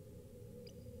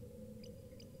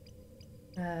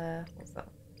 What's that?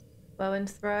 Bow and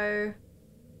throw.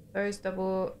 Throws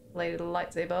double-bladed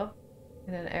lightsaber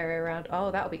in an area around...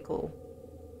 Oh, that would be cool.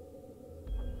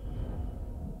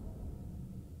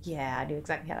 Yeah, I knew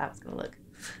exactly how that was going to look.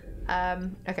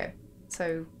 Okay,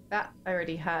 so that I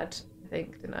already had, I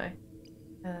think, didn't I?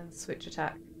 And switch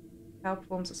attack. Cal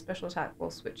performs a special attack while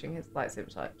switching his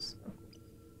lightsaber types. Oh, cool.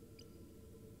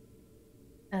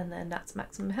 And then that's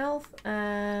maximum health,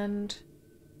 and...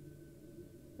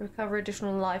 recover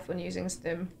additional life when using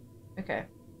stim. Okay.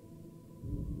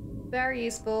 Very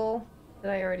useful. Did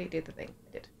I already do the thing?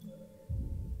 I did.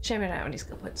 Shame I don't have any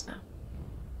skill points now.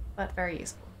 But very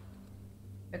useful.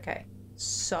 Okay,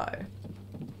 so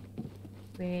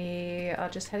we are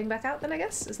just heading back out then, I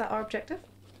guess? Is that our objective?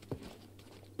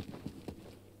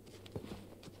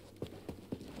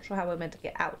 Not sure how we're meant to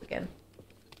get out again.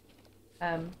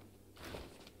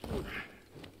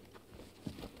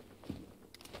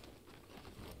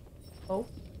 Oh.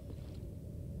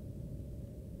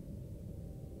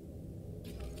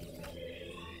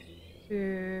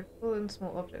 To pull in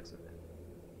small objects with it.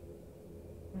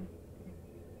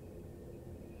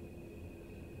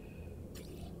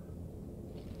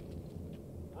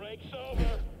 Break's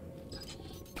over.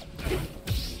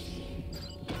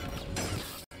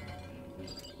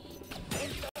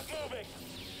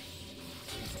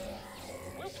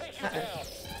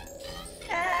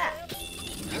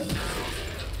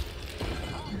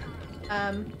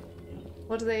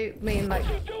 What do they mean, like?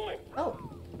 What are you doing? Oh,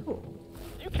 cool.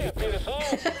 You can't beat us all.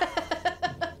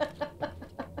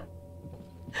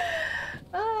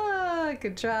 Ah, I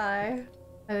could try.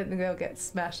 I didn't think they'll get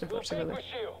smashed, We'll unfortunately.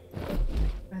 vanquish you.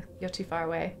 You're too far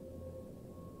away.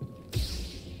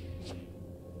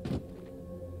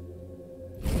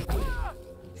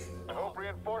 I hope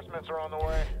reinforcements are on the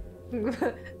way.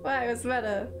 Why, what's the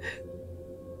matter?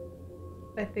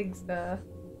 I think so.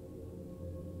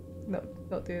 No,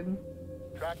 not doing.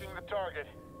 Tracking the target.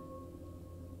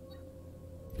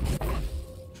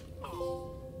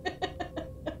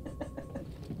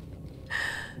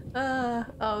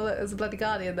 Oh, look, there's a bloody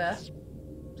guardian there. Just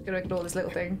gonna ignore this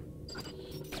little thing.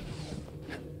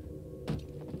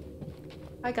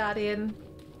 Hi, guardian.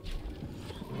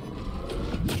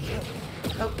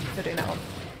 Oh, they're doing that one.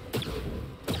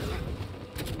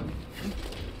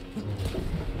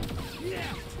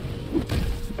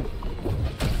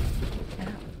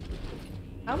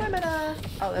 How am I gonna...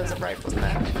 Oh, there was a rope, wasn't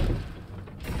there?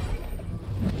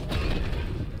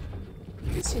 I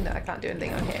assume that I can't do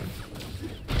anything on him.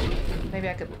 Maybe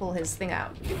I could pull his thing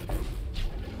out.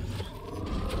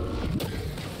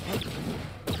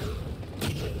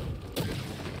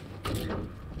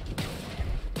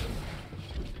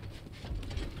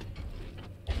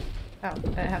 Oh, I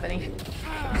don't have any.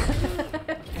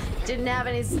 Didn't have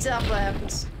any stuff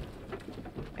left.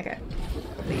 Okay. I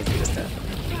think it's just a...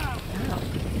 Ow.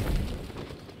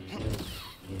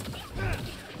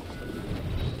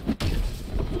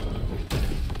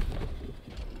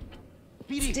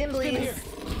 Stim, please.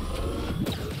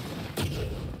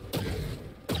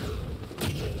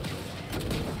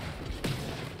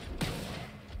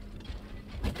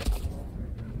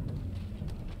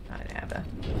 I don't have that.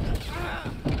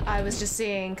 I was just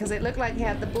seeing, because it looked like he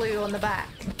had the blue on the back,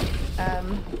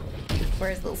 where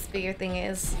his little spear thing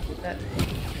is, but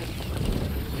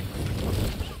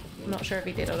I'm not sure if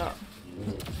he did or not.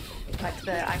 Like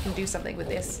I can do something with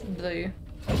this blue.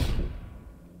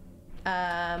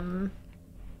 I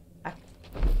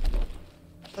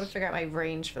gotta figure out my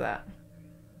range for that.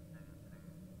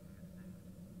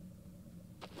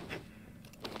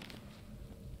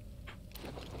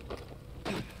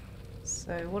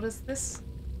 So what is this?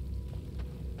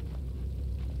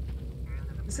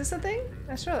 Is this a thing?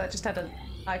 I'm sure that just had an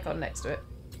icon next to it.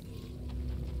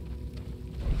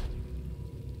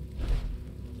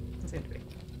 Doesn't seem to be.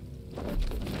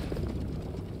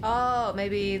 Oh,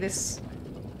 maybe this...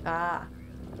 Ah.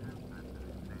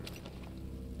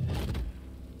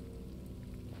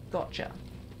 Gotcha.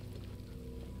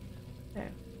 There.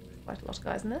 Quite a lot of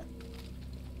guys in there.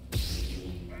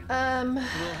 I don't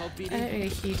need a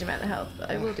huge amount of health, but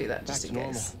I will do that just in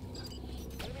case.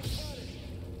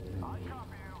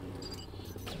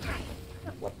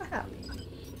 What the hell?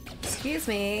 Excuse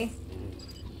me.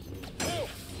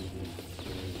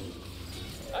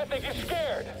 I think he's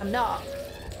scared. I'm not.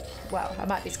 Well, I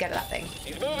might be scared of that thing.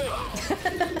 He's moving.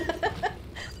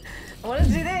 I wanted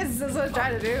to do this. That's what I was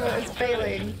trying to do, but it's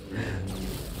failing.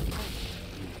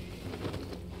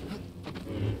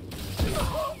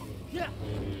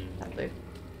 That blue.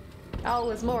 Oh,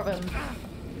 there's more of them.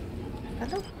 I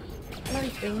don't know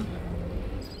anything.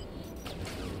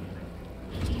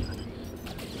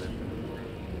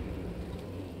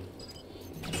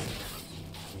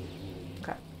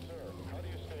 Okay. How do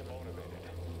you stay motivated?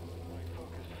 My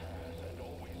focus has and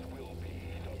always will be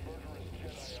the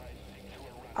murderous Jedi I seek to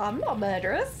eradicate. I'm not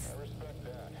murderous. I respect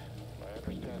that. I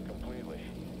understand completely.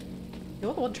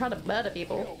 You're the one trying to murder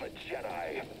people. Kill the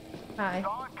Jedi. Hi.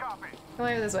 Solid copy. Come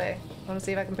over this way. I want to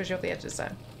see if I can push you off the edge this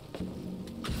time.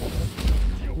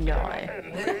 No.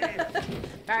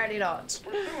 Apparently not.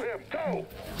 Pursue him. Go.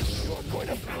 You're going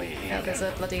to bleed. Oh, there's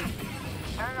a bloody...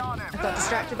 Stay on him. I got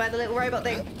distracted by the little robot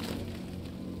thing. I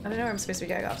don't know where I'm supposed to be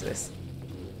going after this.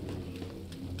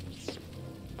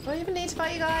 Do I even need to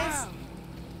fight you guys?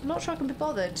 I'm not sure I can be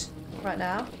bothered right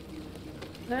now.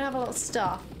 I don't have a lot of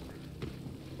stuff.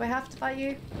 Do I have to fight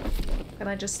you? Can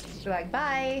I just be like,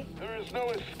 bye? There is no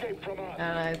escape from us. I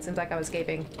don't know, it seems like I'm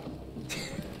escaping.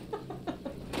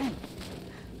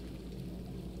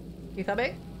 You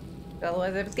coming?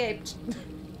 Otherwise I've escaped.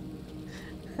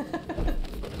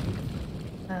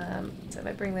 So if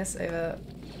I bring this over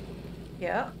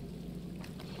here.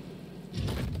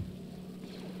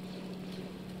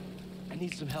 I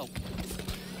need some help.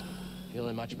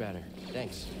 Feeling much better.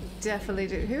 Thanks. Definitely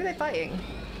do. Who are they fighting?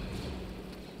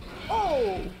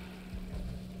 Oh!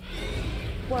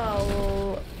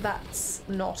 Well, that's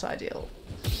not ideal,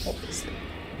 obviously.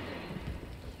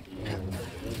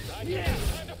 Not yet.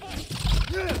 Time to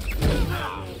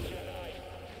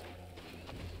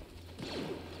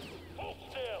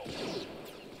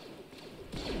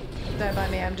Don't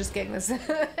mind me, I'm just getting this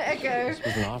echo This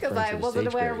was an offering because I for the wasn't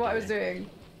sage aware of bearer what I was today. doing.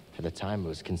 At the time, it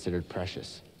was considered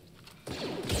precious.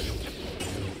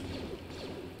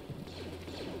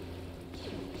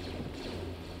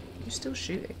 You're still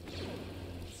shooting.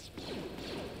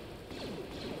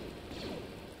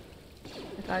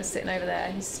 The guy's sitting over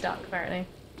there. He's stuck, apparently.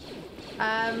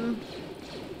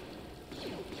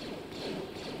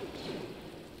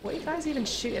 What are you guys even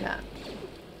shooting at?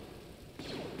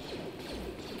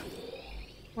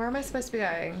 Where am I supposed to be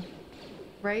going?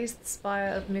 Raise the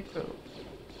spire of Miktrull.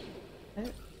 Oh.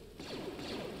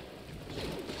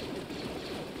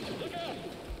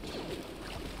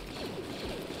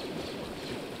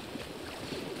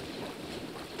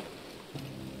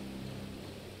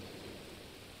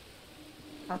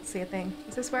 Can't see a thing.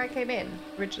 Is this where I came in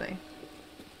originally?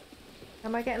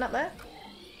 Am I getting up there?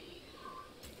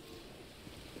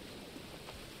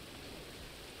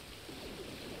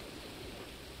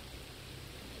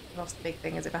 Lost the big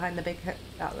thing. Is it behind the big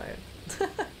outload?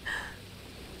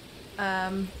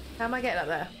 How am I getting up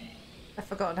there? I've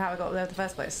forgotten how I got there in the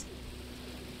first place.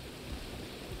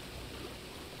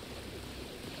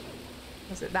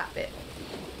 Was it that bit?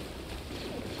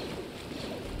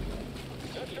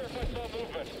 Not sure if I saw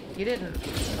movement. You didn't.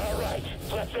 All right,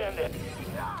 let's end it.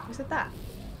 Who said that?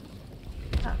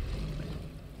 Oh.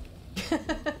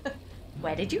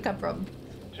 Where did you come from?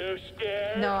 Too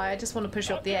scared? No, I just want to push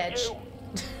you off the I'll get edge. you.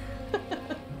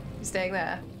 You staying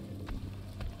there?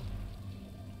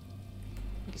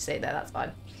 You stay there, that's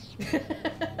fine.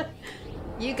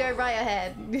 You go right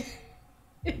ahead.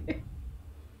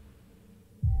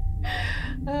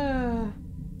 Oh.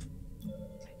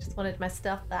 I just wanted my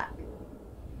stuff back.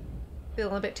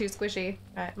 Feeling a bit too squishy.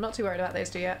 Alright, I'm not too worried about those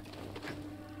two yet.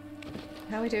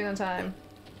 How are we doing on time?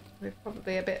 We're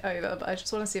probably a bit over, but I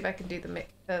just want to see if I can do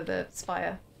the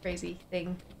spire crazy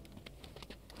thing.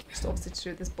 Just obviously to do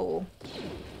with this ball.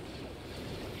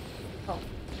 Oh.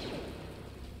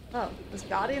 Oh, there's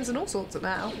guardians and all sorts of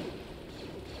now.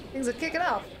 Things are kicking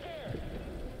off.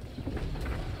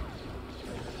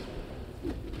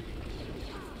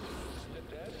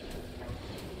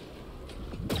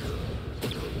 I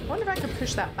wonder if I could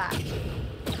push that back.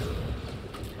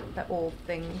 They're all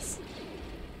things.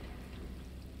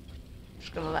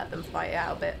 Just gonna let them fight it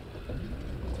out a bit.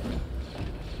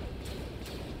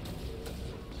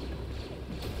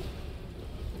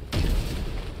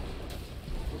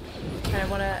 I don't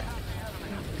wanna...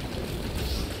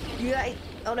 Yeah.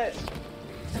 Oh no.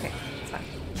 Okay, it's fine.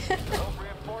 Those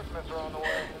reinforcements are on the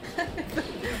way.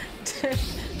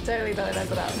 Totally thought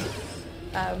that's about.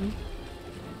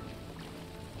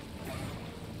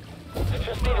 I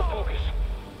just need to focus.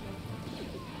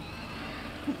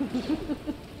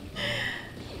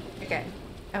 Okay.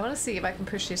 I want to see if I can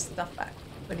push his stuff back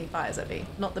when he fires at me.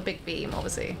 Not the big beam,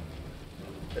 obviously,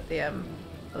 but the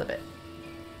other bit.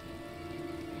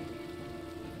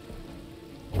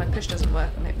 My push doesn't work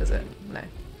on him, does it? No.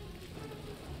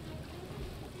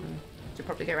 Should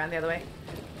probably go around the other way.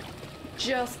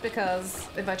 Just because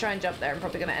if I try and jump there, I'm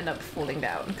probably going to end up falling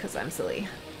down because I'm silly.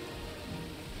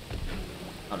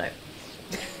 Oh no.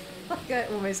 Like I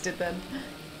almost did then.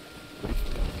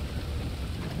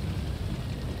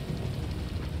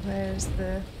 Where's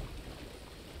the...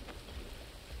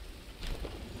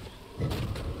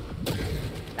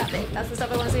 That bit. That's the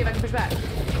stuff I want to see if I can push back.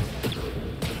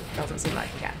 Doesn't seem like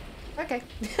you can. Okay.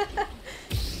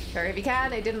 Or if you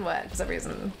can, it didn't work for some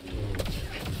reason.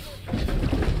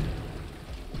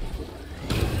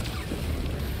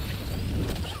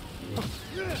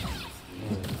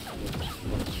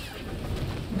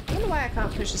 I wonder why I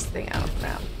can't push this thing out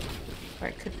now. Or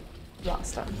I could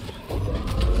last time.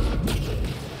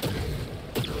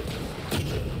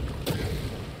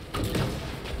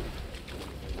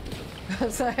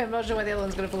 Sorry, I'm not sure why the other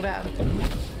one's gonna fall down.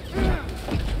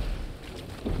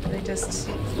 They just...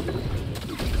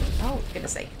 Oh, for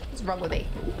goodness sake. What's wrong with me?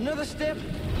 Another step.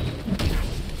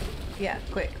 Yeah,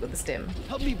 quick with the stim.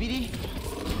 Help me, BD.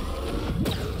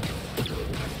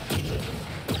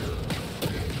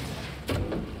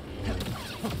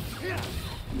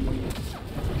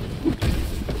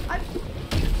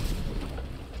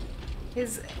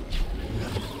 His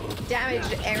damage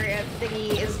area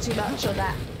thingy is too much on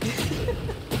that.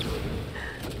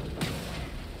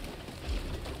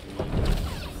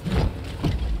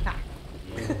 Ah.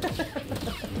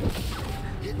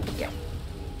 Yeah.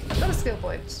 I've got a skill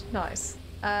point. Nice.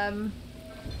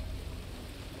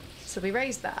 So we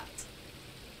raised that.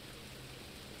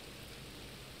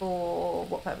 For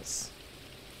what purpose?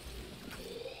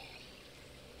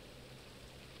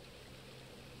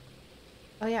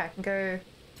 Oh yeah, I can go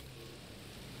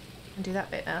and do that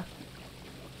bit now.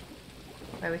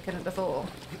 Where we couldn't before.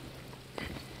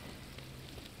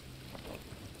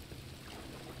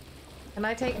 Can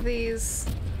I take these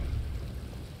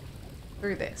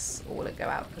through this, or will it go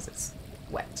out because it's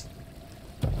wet?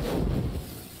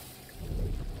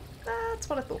 That's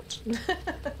what I thought.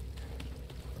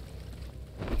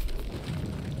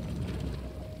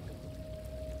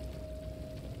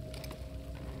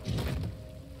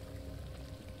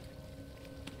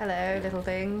 Hello, little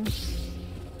thing.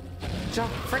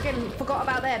 Friggin' forgot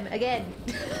about them again.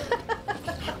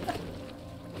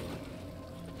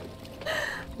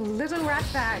 Little rat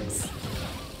bags.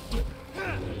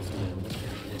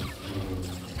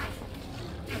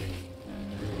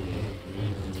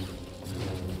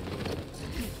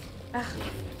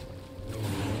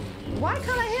 Why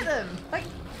can't I hit them? Like,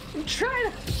 I'm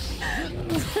trying to...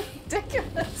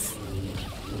 Ridiculous.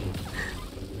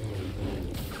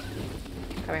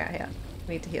 Coming out here.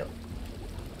 We need to heal.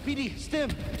 BD, stim!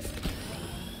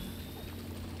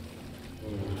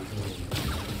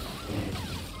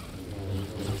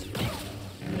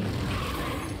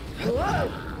 Whoa! I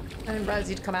didn't realize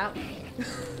you'd come out.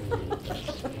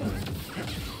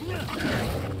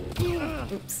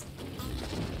 Oops.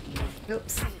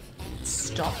 Oops.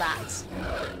 Stop that.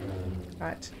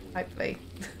 Right, hopefully.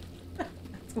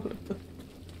 That's all of them.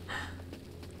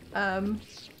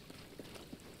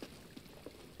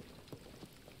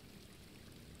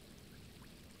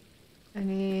 I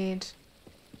need...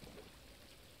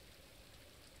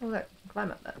 Oh look, climb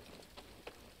up there.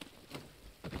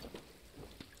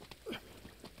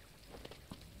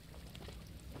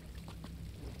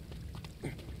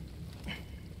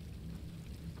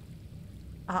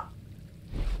 Aha.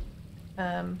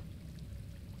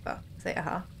 Well, say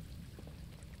aha.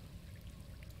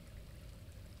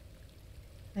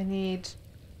 I need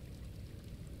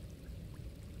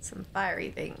some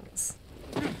fiery things.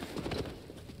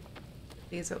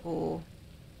 These are all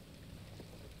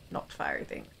not fiery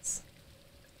things.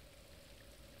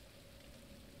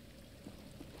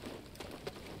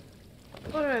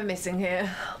 What am I missing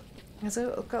here? There's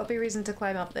got to be a reason to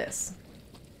climb up this.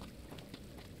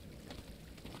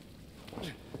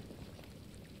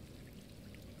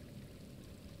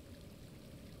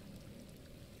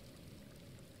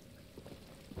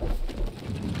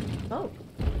 Oh.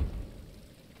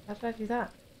 How did I do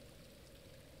that?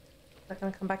 They're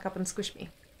gonna come back up and squish me.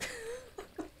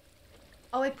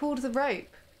 Oh, I pulled the rope.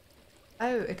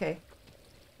 Oh, okay.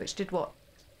 Which did what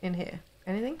in here?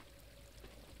 Anything?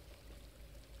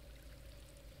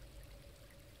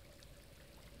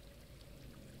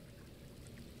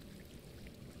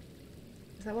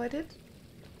 Is that what I did?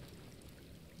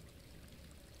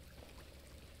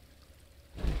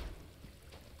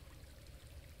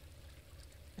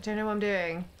 I don't know what I'm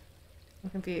doing. I'm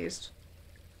confused.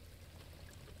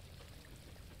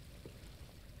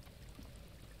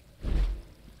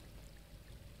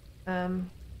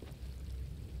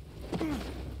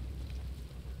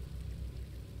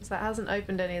 Because that hasn't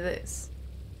opened any of this.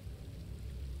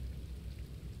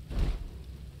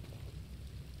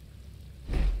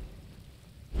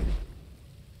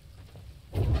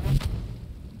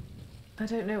 I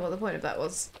don't know what the point of that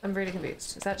was. I'm really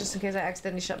confused. Is that just in case I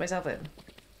accidentally shut myself in?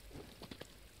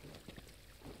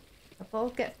 I'll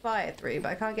get fire through, but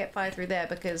I can't get fire through there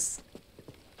because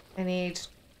I need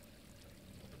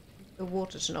the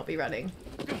water to not be running.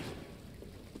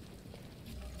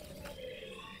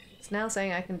 It's now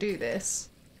saying I can do this.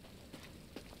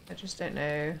 I just don't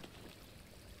know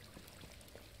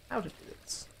how to do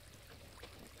this.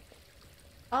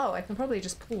 Oh, I can probably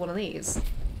just pull one of these.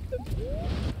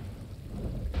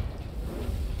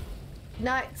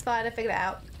 No, it's fine, I figured it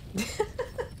out.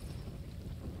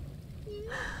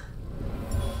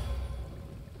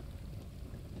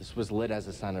 This was lit as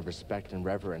a sign of respect and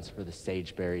reverence for the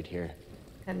sage buried here.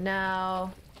 And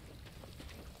now...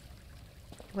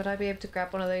 Would I be able to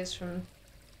grab one of those from...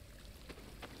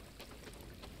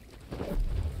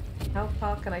 How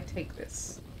far can I take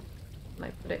this? Can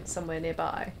I put it somewhere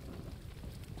nearby?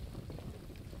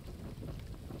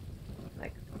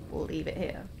 Like, we'll leave it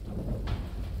here.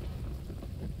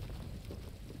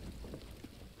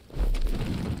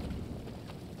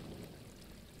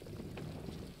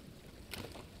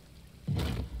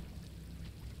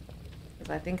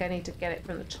 I think I need to get it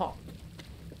from the top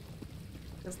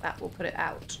because that will put it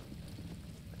out.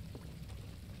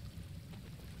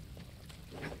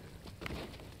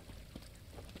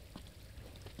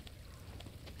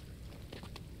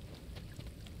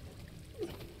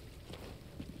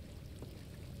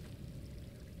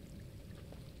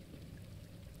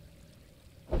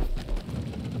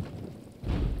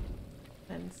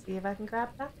 See if I can grab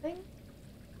that thing.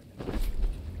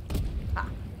 Ah.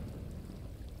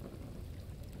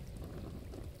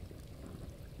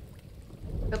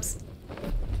 Oops.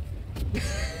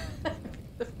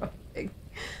 The wrong thing.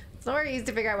 It's not very easy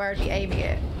to figure out where I'd be aiming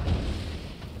it.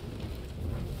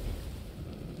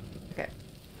 Okay.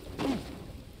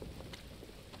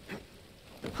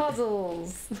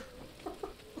 Puzzles! Does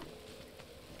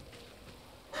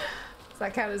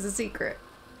that count as a secret?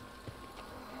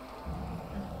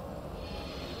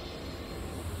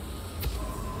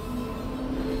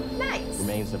 Nice!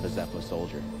 Remains of a Zeffo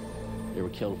soldier. They were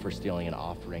killed for stealing an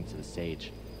offering to the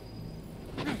sage.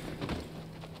 I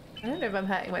don't know if I'm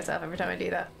hurting myself every time I do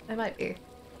that. I might be.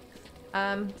 So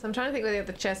I'm trying to think where the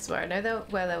other chests were. I know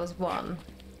where there was one,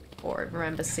 or I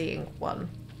remember seeing one,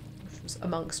 which was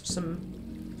amongst some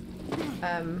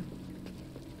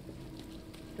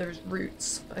there's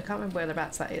roots, but I can't remember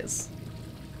whereabouts that is.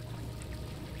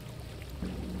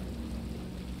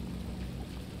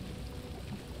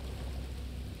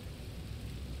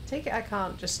 Take it I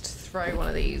can't just throw one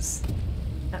of these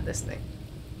at this thing.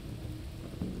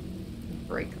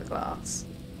 Break the glass.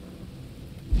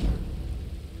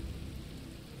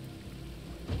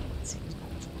 Seems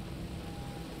not.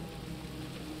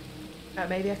 Oh,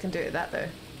 maybe I can do it that though.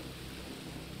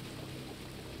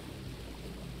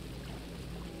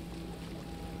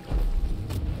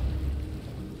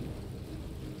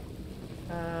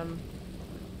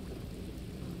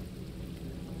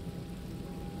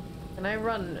 Can I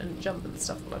run and jump and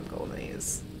stuff while I'm calling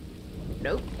these?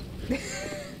 Nope. Can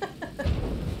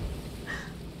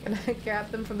I grab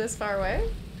them from this far away?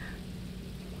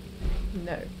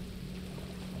 No.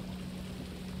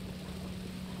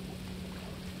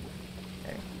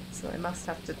 Okay, so I must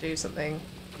have to do something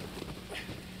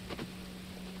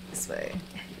this way.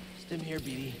 Stim here,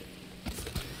 BD.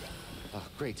 Oh,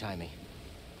 great timing.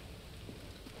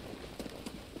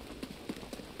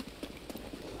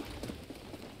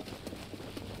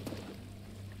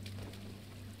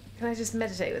 Can I just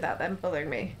meditate without them bothering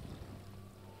me?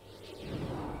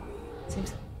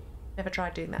 Seems never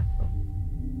tried doing that before.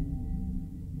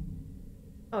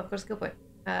 Oh, I've got a skill point.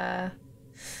 I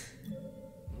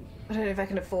don't know if I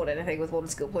can afford anything with one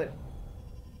skill point.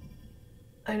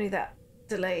 Only that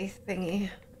delay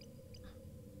thingy.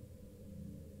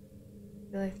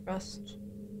 Delay thrust.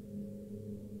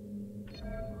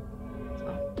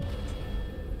 Oh.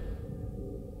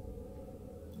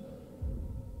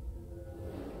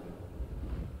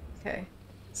 Okay,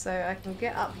 so I can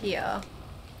get up here.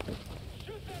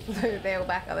 They're all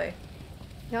back, are they?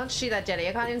 You can't shoot that Jedi.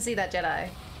 I can't even see that Jedi.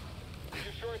 You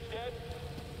sure it's dead?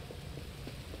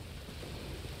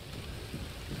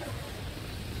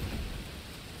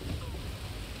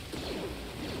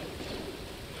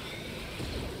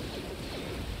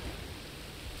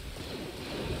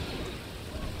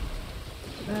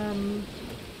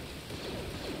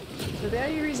 So the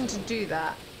only reason to do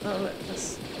that. Oh look,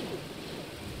 this.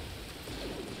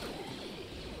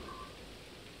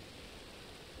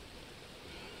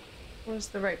 Where's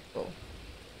the rope for?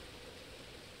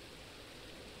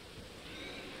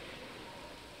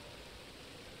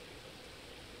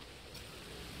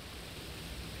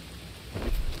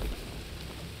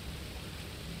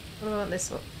 What about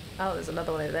this one? Oh, there's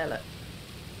another one over there, look.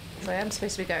 So I am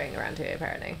supposed to be going around here,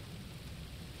 apparently.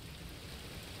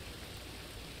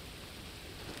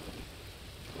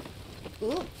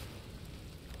 Ooh.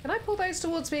 Can I pull those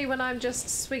towards me when I'm just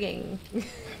swinging?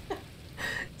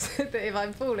 So that if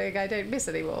I'm falling, I don't miss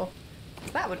anymore.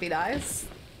 That would be nice.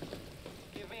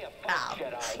 Give me a fight,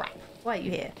 Jedi. Crap. Why are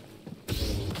you here?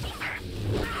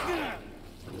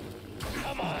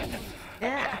 Come on.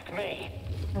 Yeah. Attack me.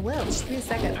 I will. Just give me a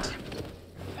second.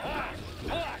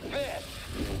 Block this.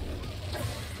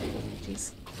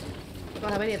 Jeez.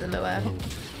 Well, how many of them there were?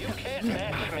 You can't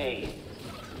match me.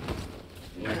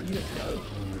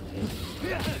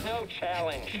 This is no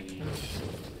challenge.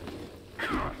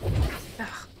 Ugh.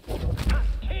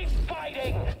 Keep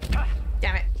fighting.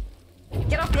 Damn it.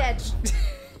 Get off the edge.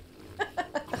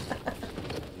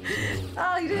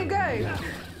 Oh, he didn't go.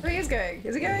 Oh, he is going.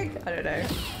 Is he going? I don't know.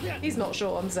 He's not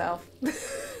sure himself. Do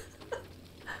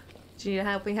you need a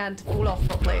helping hand to fall off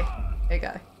properly? Here you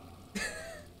go.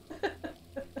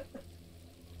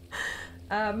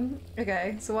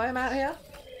 Okay, so why am I out here?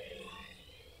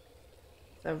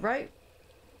 So right.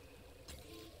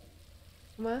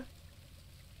 Somewhere.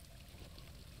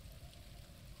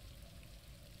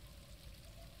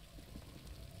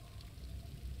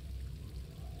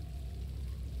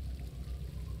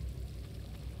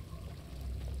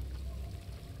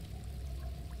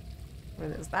 I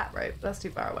mean, there's that rope. That's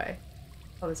too far away.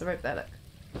 Oh, there's a rope there, look.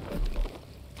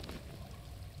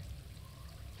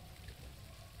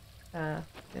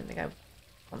 Didn't think I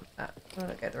want that. I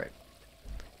want to go the rope.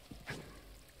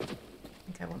 I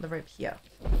think I want the rope here.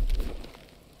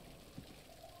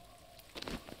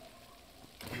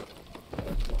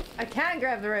 I can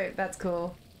grab the rope, that's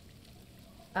cool.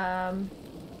 Where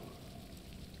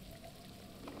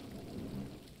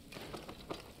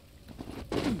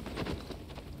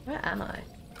am I?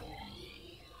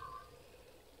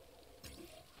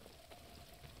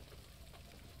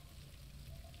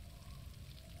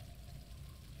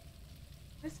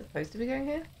 Am I supposed to be going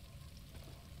here?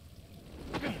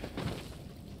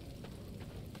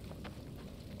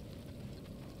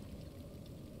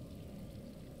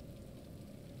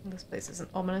 This place isn't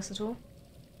ominous at all.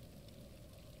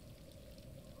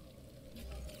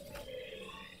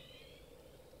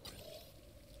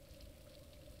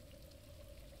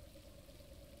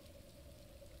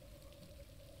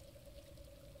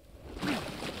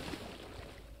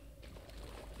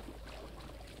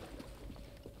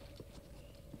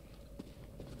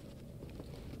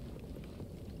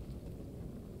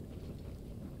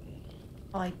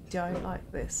 I don't like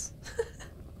this.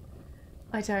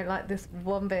 I don't like this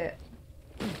one bit.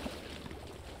 I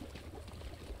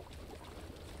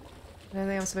don't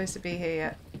think I'm supposed to be here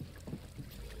yet.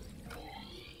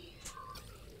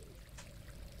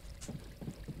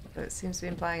 But it seems to be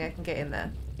implying I can get in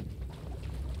there.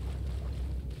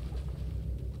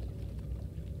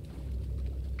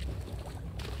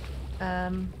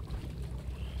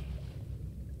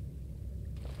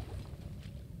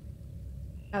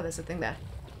 Oh, there's a thing there.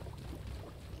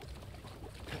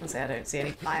 I can say I don't see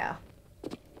any fire.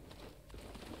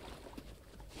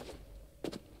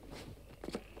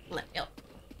 Let me up.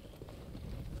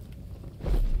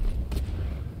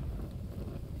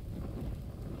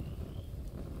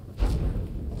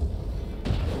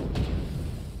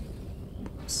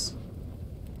 Oops.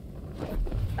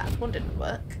 That one didn't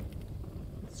work.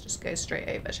 Let's just go straight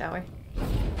over, shall we?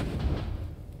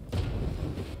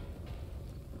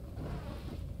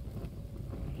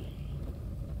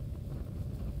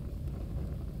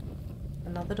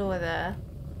 Another door there.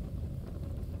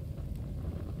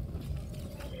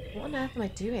 What on earth am I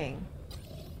doing?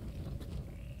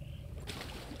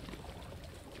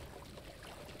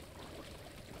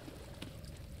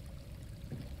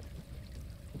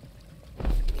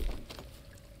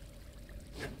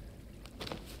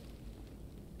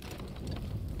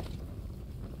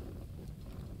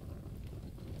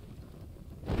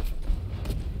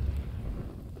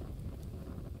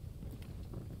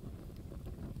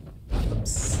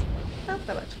 Oops. Oh,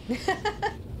 that worked.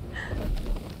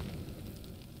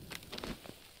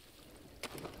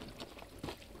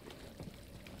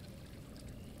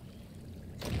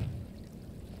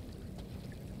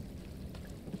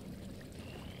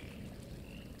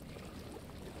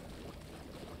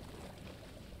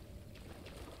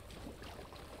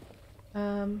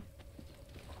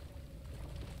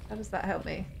 How does that help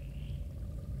me?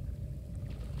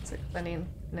 Is it I need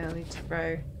to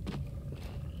throw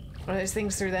one of those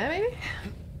things through there, maybe?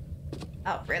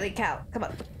 Oh, really, Cal? Come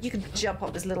on. You can jump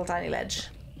off this little tiny ledge.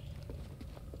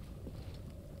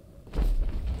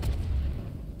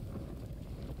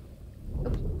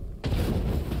 Oops.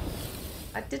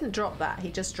 I didn't drop that. He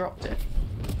just dropped it.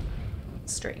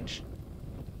 Strange.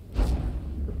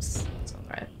 Oops. That's not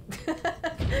right.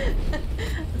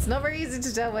 It's not very easy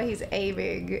to tell where he's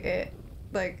aiming it.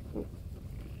 Like,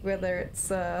 whether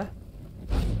it's, I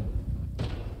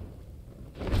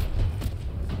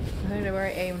don't know where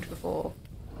I aimed before.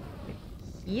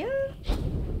 Here?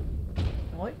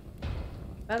 What?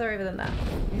 Further over than that.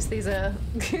 At least these are...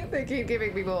 they keep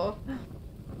giving me more.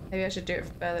 Maybe I should do it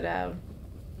further down.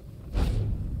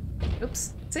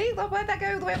 Oops. See? Why'd that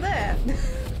go all the way up there?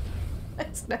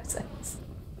 Makes no sense.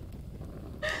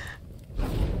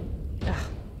 Ugh.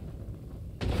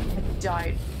 I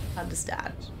don't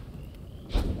understand.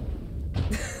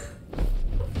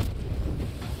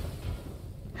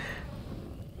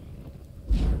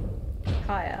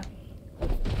 Higher.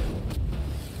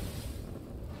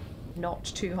 Not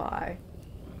too high.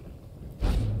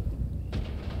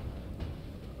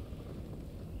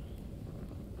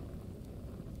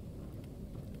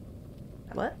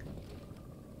 That work?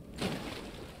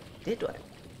 Did work.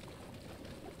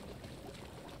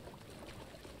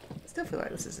 Still feel like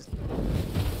this is...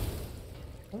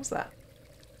 What was that?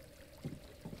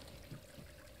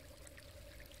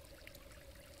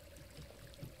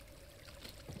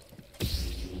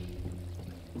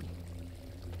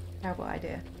 Terrible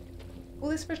idea. All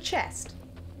this for a chest?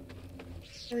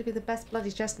 Really be the best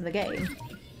bloody chest in the game.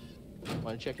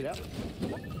 Want to check it out?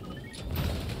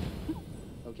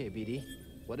 Okay, BD.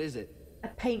 What is it? A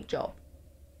paint job.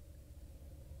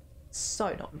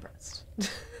 So not impressed.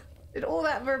 Did all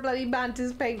that for a bloody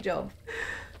mantis paint job.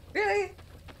 Really?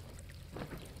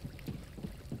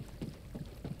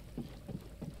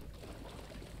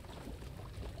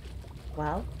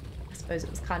 Well, I suppose it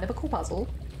was kind of a cool puzzle.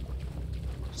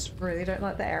 Just really don't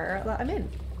like the area that I'm in,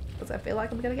 because I feel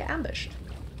like I'm gonna get ambushed.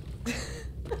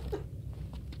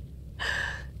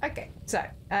 Okay, so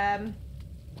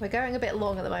we're going a bit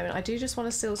long at the moment. I do just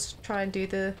want to still try and do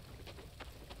the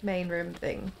main room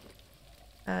thing.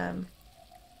 How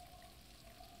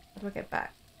do I get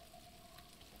back?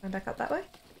 Am I back up that way?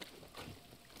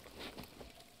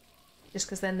 Just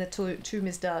because then the tomb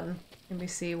is done and we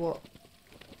see what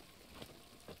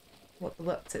the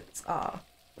work tips are.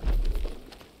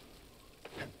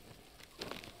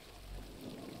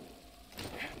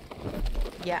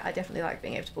 Yeah, I definitely like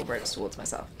being able to pull ropes towards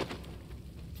myself.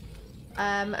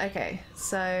 Okay,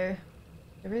 so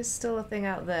there is still a thing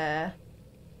out there.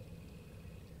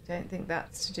 Don't think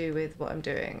that's to do with what I'm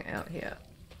doing out here.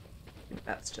 I think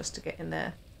that's just to get in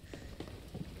there.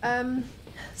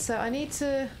 So I need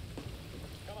to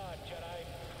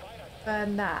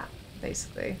burn that,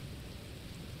 basically.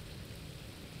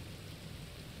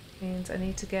 Means I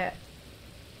need to get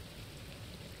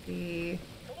the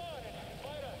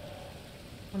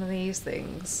one of these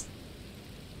things.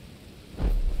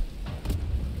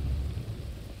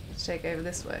 Let's take over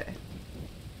this way.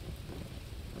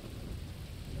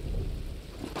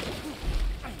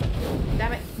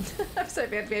 Damn it! I was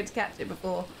hoping I'd be able to catch it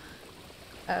before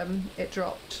it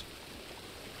dropped.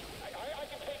 I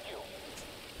can take you.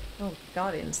 Oh,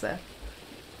 Guardian's there.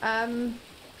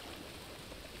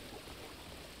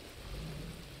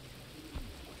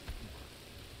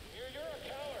 You're a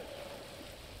coward.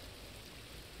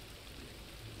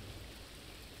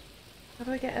 How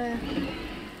do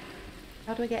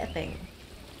I get a thing?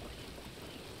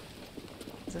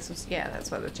 This was, yeah, that's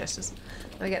where the chest is.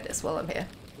 Let me get this while I'm here.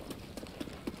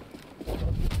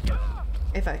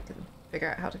 If I can figure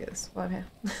out how to get this while I'm here.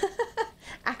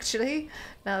 Actually,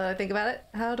 now that I think about it,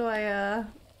 how do I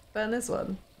burn this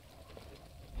one?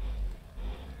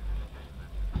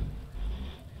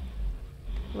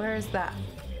 Where is that?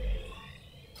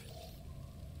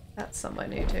 That's somewhere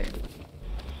new too.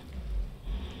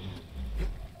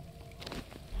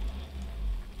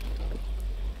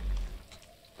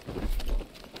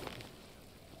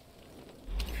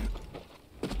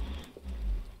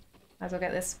 Might as well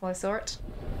get this while I saw it.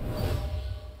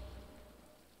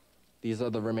 These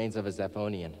are the remains of a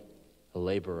Zephonian, a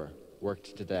laborer,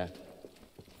 worked to death.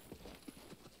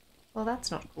 Well,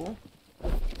 that's not cool.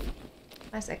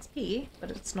 Nice XP, but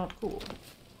it's not cool.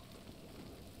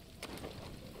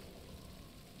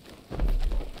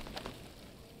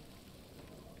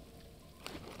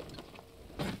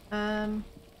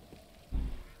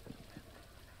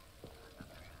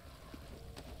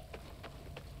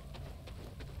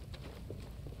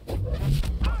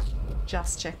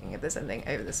 Just checking if there's anything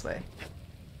over this way.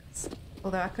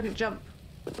 Although I couldn't jump.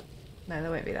 No,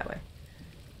 there won't be that way.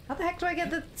 How the heck do I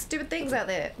get the stupid things out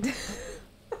there?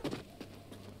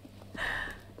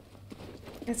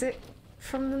 Is it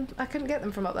from them? I couldn't get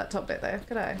them from up that top bit though,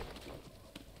 could I?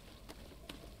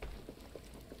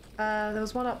 There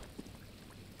was one up.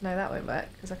 No, that won't work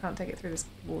because I can't take it through this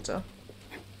water.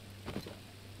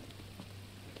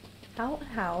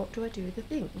 How do I do the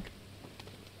thing?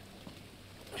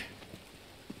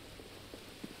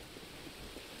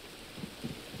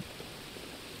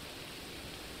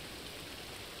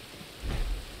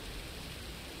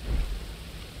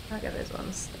 I'll get those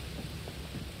ones.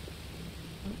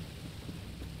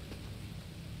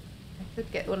 I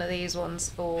could get one of these ones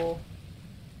for...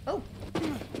 Oh!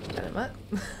 That didn't work.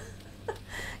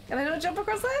 Can I not jump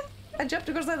across there? I jumped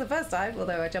across there the first time,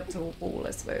 although I jumped to a wall,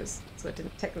 I suppose. So I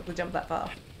didn't technically jump that far.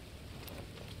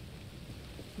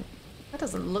 That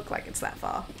doesn't look like it's that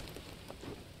far.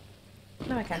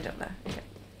 No, I can jump there. Okay.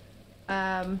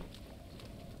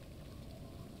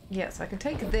 Yeah, so I can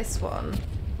take this one.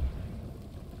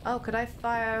 Oh, could I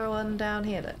fire one down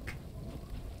here? Look.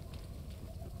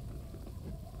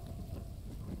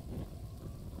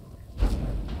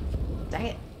 Dang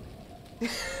it.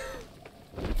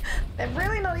 They're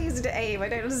really not easy to aim. I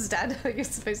don't understand how you're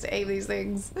supposed to aim these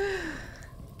things.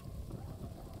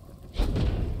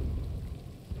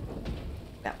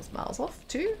 That was miles off,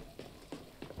 too.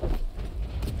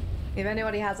 If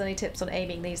anybody has any tips on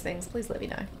aiming these things, please let me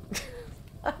know.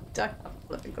 I don't have a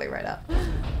flipping clue right now.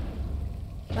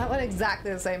 That went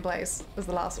exactly the same place as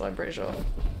the last one, I'm pretty sure.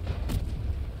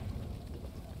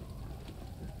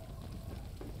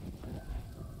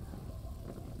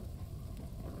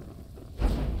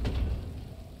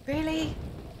 Really?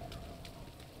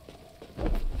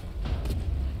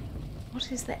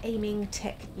 is the aiming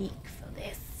technique for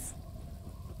this?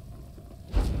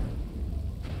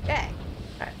 Okay.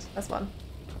 Alright, that's one.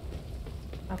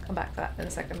 I'll come back to that in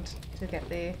a second to get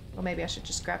the... Or maybe I should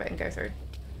just grab it and go through.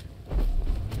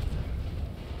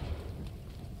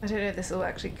 I don't know if this will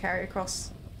actually carry across.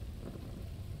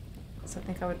 So I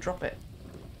think I would drop it.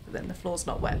 But then the floor's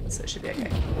not wet, so it should be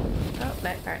okay. Oh,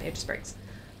 no, apparently it just breaks.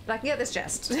 But I can get this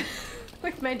chest.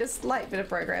 We've made a slight bit of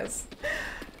progress.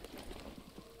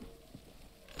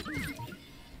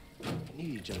 I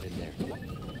knew you'd jump in there.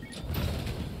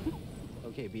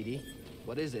 Okay, BD,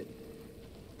 what is it?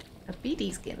 A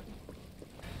BD skin.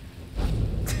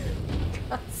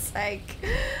 God's sake.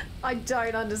 I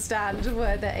don't understand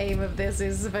where the aim of this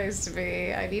is supposed to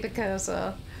be. I need a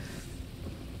cursor.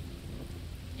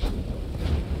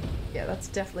 Yeah, that's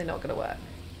definitely not gonna work.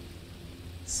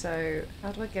 So,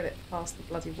 how do I get it past the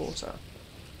bloody water?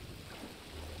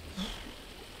 What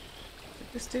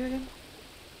did this do again?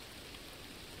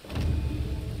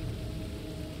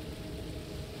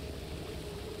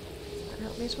 Does that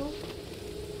help me at all?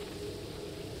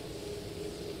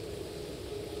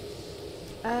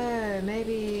 Oh,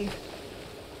 maybe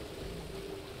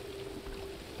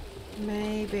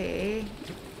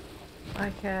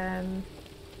I can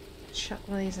chuck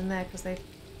one of these in there because they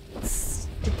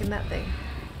stick in that thing.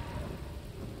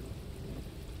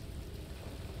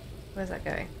 Where's that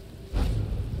going?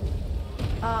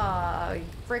 Ah,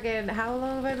 friggin', how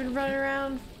long have I been running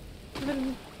around? It's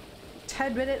been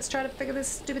 10 minutes trying to figure this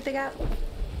stupid thing out.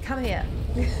 Come here.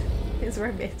 Here's where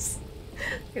I miss.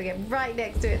 I'm gonna get right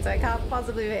next to it so I can't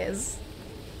possibly miss.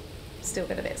 Still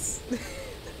gonna miss.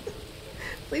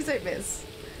 Please don't miss.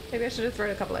 Maybe I should have thrown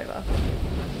a couple over.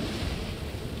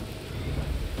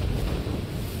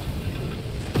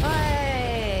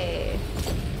 Hey!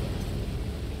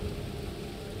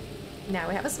 Now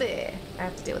we have a sphere. I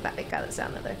have to deal with that big guy that's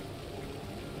down there though.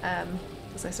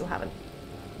 Because I still haven't.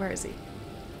 Where is he?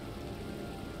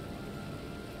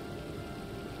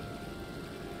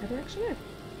 I don't actually know.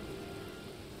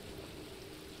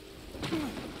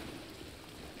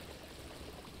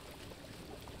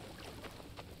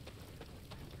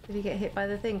 Did he get hit by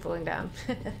the thing falling down?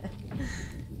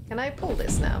 Can I pull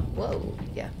this now? Whoa,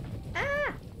 yeah.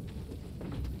 Ah!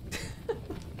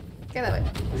 Get that way.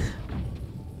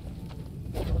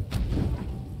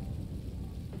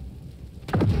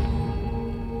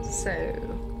 So...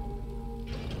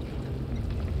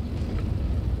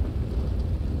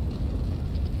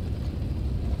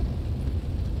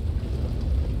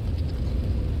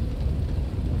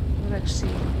 let's see.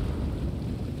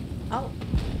 Oh.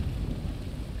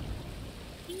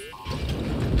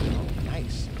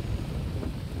 Nice.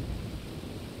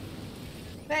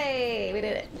 Hey, we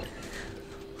did it.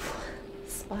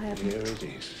 Spire. Here it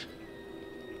is.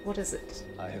 What is it?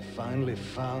 I have finally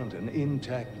found an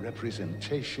intact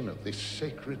representation of this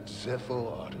sacred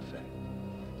Zeffo artifact.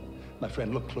 My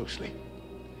friend, look closely.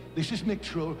 This is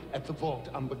Miktrull at the Vault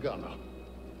Unbegunner.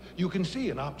 You can see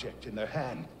an object in their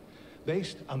hand.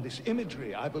 Based on this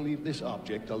imagery, I believe this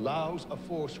object allows a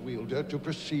Force wielder to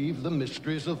perceive the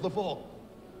mysteries of the Vault.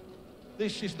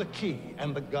 This is the key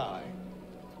and the guide,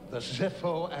 the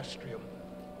Zeffo Astrium.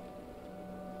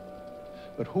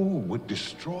 But who would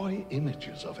destroy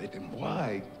images of it and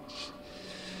why?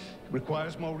 It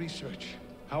requires more research.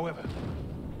 However,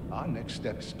 our next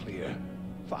step is clear.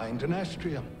 Find an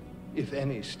Astrium, if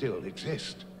any still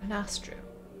exist. An Astrium.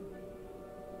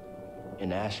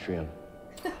 An Astrium.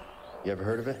 You ever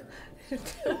heard of it? Me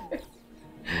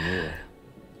neither.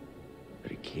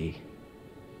 But a key.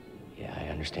 Yeah, I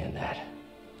understand that.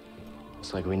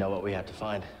 Looks like we know what we have to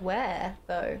find. Where,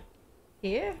 though?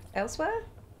 Here? Elsewhere?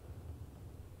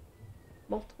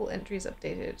 Multiple entries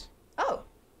updated. Oh!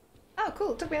 Oh,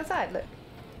 cool. Took me outside, look.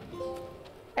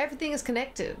 Everything is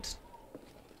connected.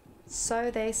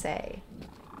 So they say.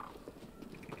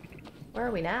 Where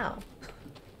are we now?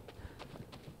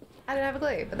 I don't have a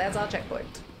clue, but that's our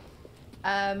checkpoint.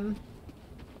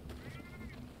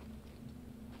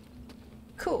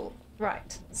 Cool.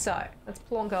 Right. So, let's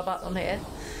plonk our butt on here.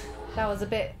 That was a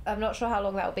bit... I'm not sure how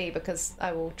long that'll be because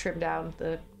I will trim down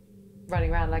the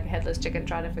running around like a headless chicken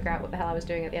trying to figure out what the hell I was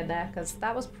doing at the end there, because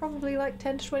that was probably like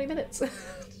 10 to 20 minutes.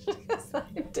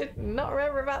 I did not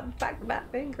remember about the fact that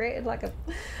thing created like a...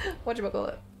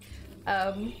 whatchamacallit.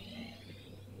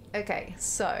 Okay,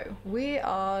 so we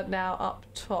are now up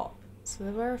top. So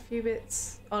there were a few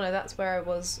bits... Oh no, that's where I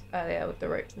was earlier with the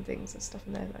ropes and things and stuff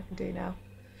in there that I can do now.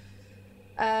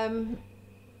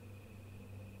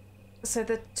 So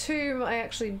the tomb I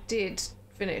actually did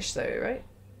finish though, right?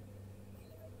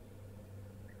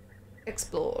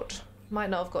 Explored. Might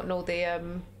not have gotten all the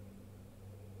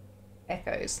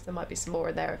echoes. There might be some more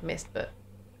in there I've missed, but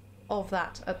of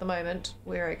that at the moment,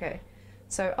 we're okay.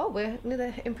 So, oh, we're near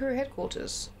the Imperial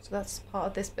headquarters, so that's part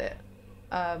of this bit.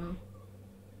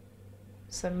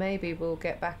 So maybe we'll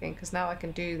get back in, because now I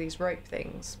can do these rope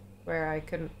things where I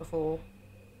couldn't before.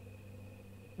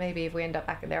 Maybe if we end up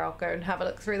back in there, I'll go and have a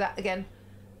look through that again.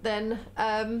 Then,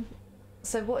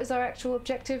 so what is our actual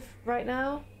objective right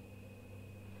now?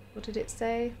 What did it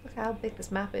say? Look how big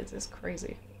this map is. It's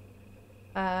crazy.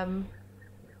 What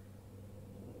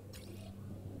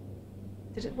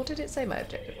did it say my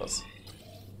objective was?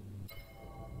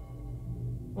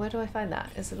 Where do I find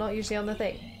that? Is it not usually on the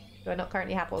thing? Do I not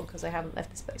currently have one because I haven't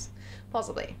left this place?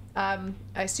 Possibly. I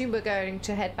assume we're going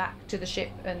to head back to the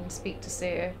ship and speak to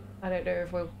Seer. I don't know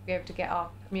if we'll be able to get our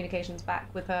communications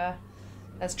back with her,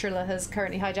 as Trilla has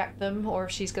currently hijacked them, or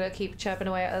if she's going to keep chirping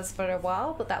away at us for a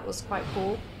while, but that was quite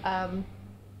cool.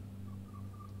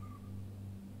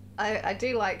 I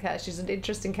do like her. She's an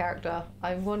interesting character.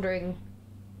 I'm wondering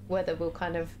whether we'll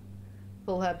kind of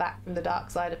pull her back from the dark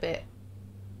side a bit,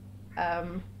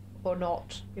 or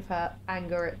not. If her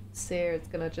anger at Seer is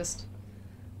going to just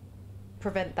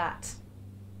prevent that.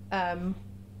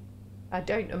 I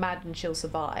don't imagine she'll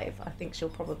survive. I think she'll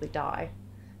probably die.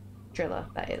 Trilla,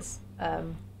 that is.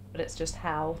 But it's just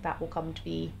how that will come to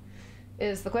be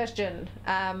is the question.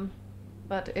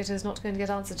 But it is not going to get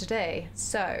answered today.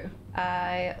 So,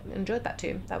 I enjoyed that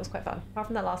tomb. That was quite fun. Apart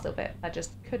from that last little bit, I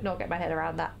just could not get my head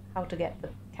around that. How to get the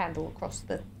candle across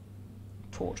the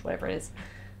torch, whatever it is,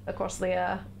 across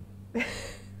the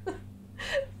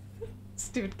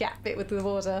stupid gap bit with the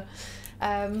water.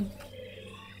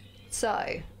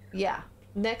 So, yeah.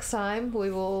 Next time we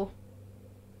will,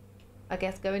 I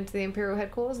guess, go into the Imperial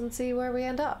headquarters and see where we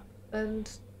end up and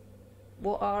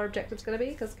what our objective's going to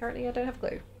be, because currently I don't have a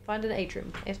clue. Find an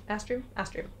atrium. Astrium?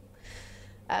 Astrium.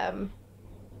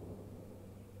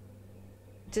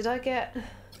 Did I get...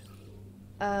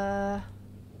 on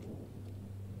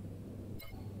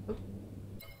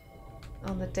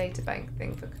the databank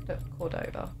thing for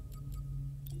Cordova.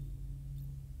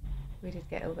 We did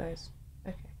get all those.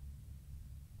 Okay.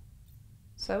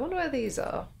 So I wonder where these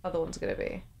other ones are going to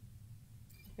be.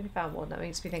 I've only found one. That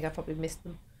makes me think I probably missed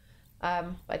them.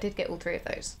 But I did get all 3 of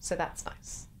those, so that's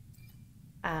nice.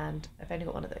 And I've only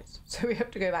got 1 of those, so we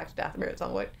have to go back to Dathomir at some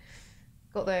point.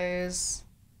 Got those.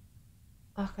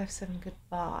 Archive 7,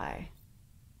 goodbye.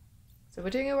 So we're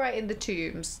doing alright in the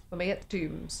tombs. When we get the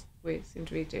tombs, we seem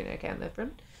to be doing okay on the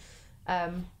front.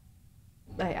 Oh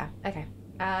yeah, okay.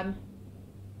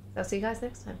 I'll see you guys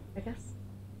next time, I guess.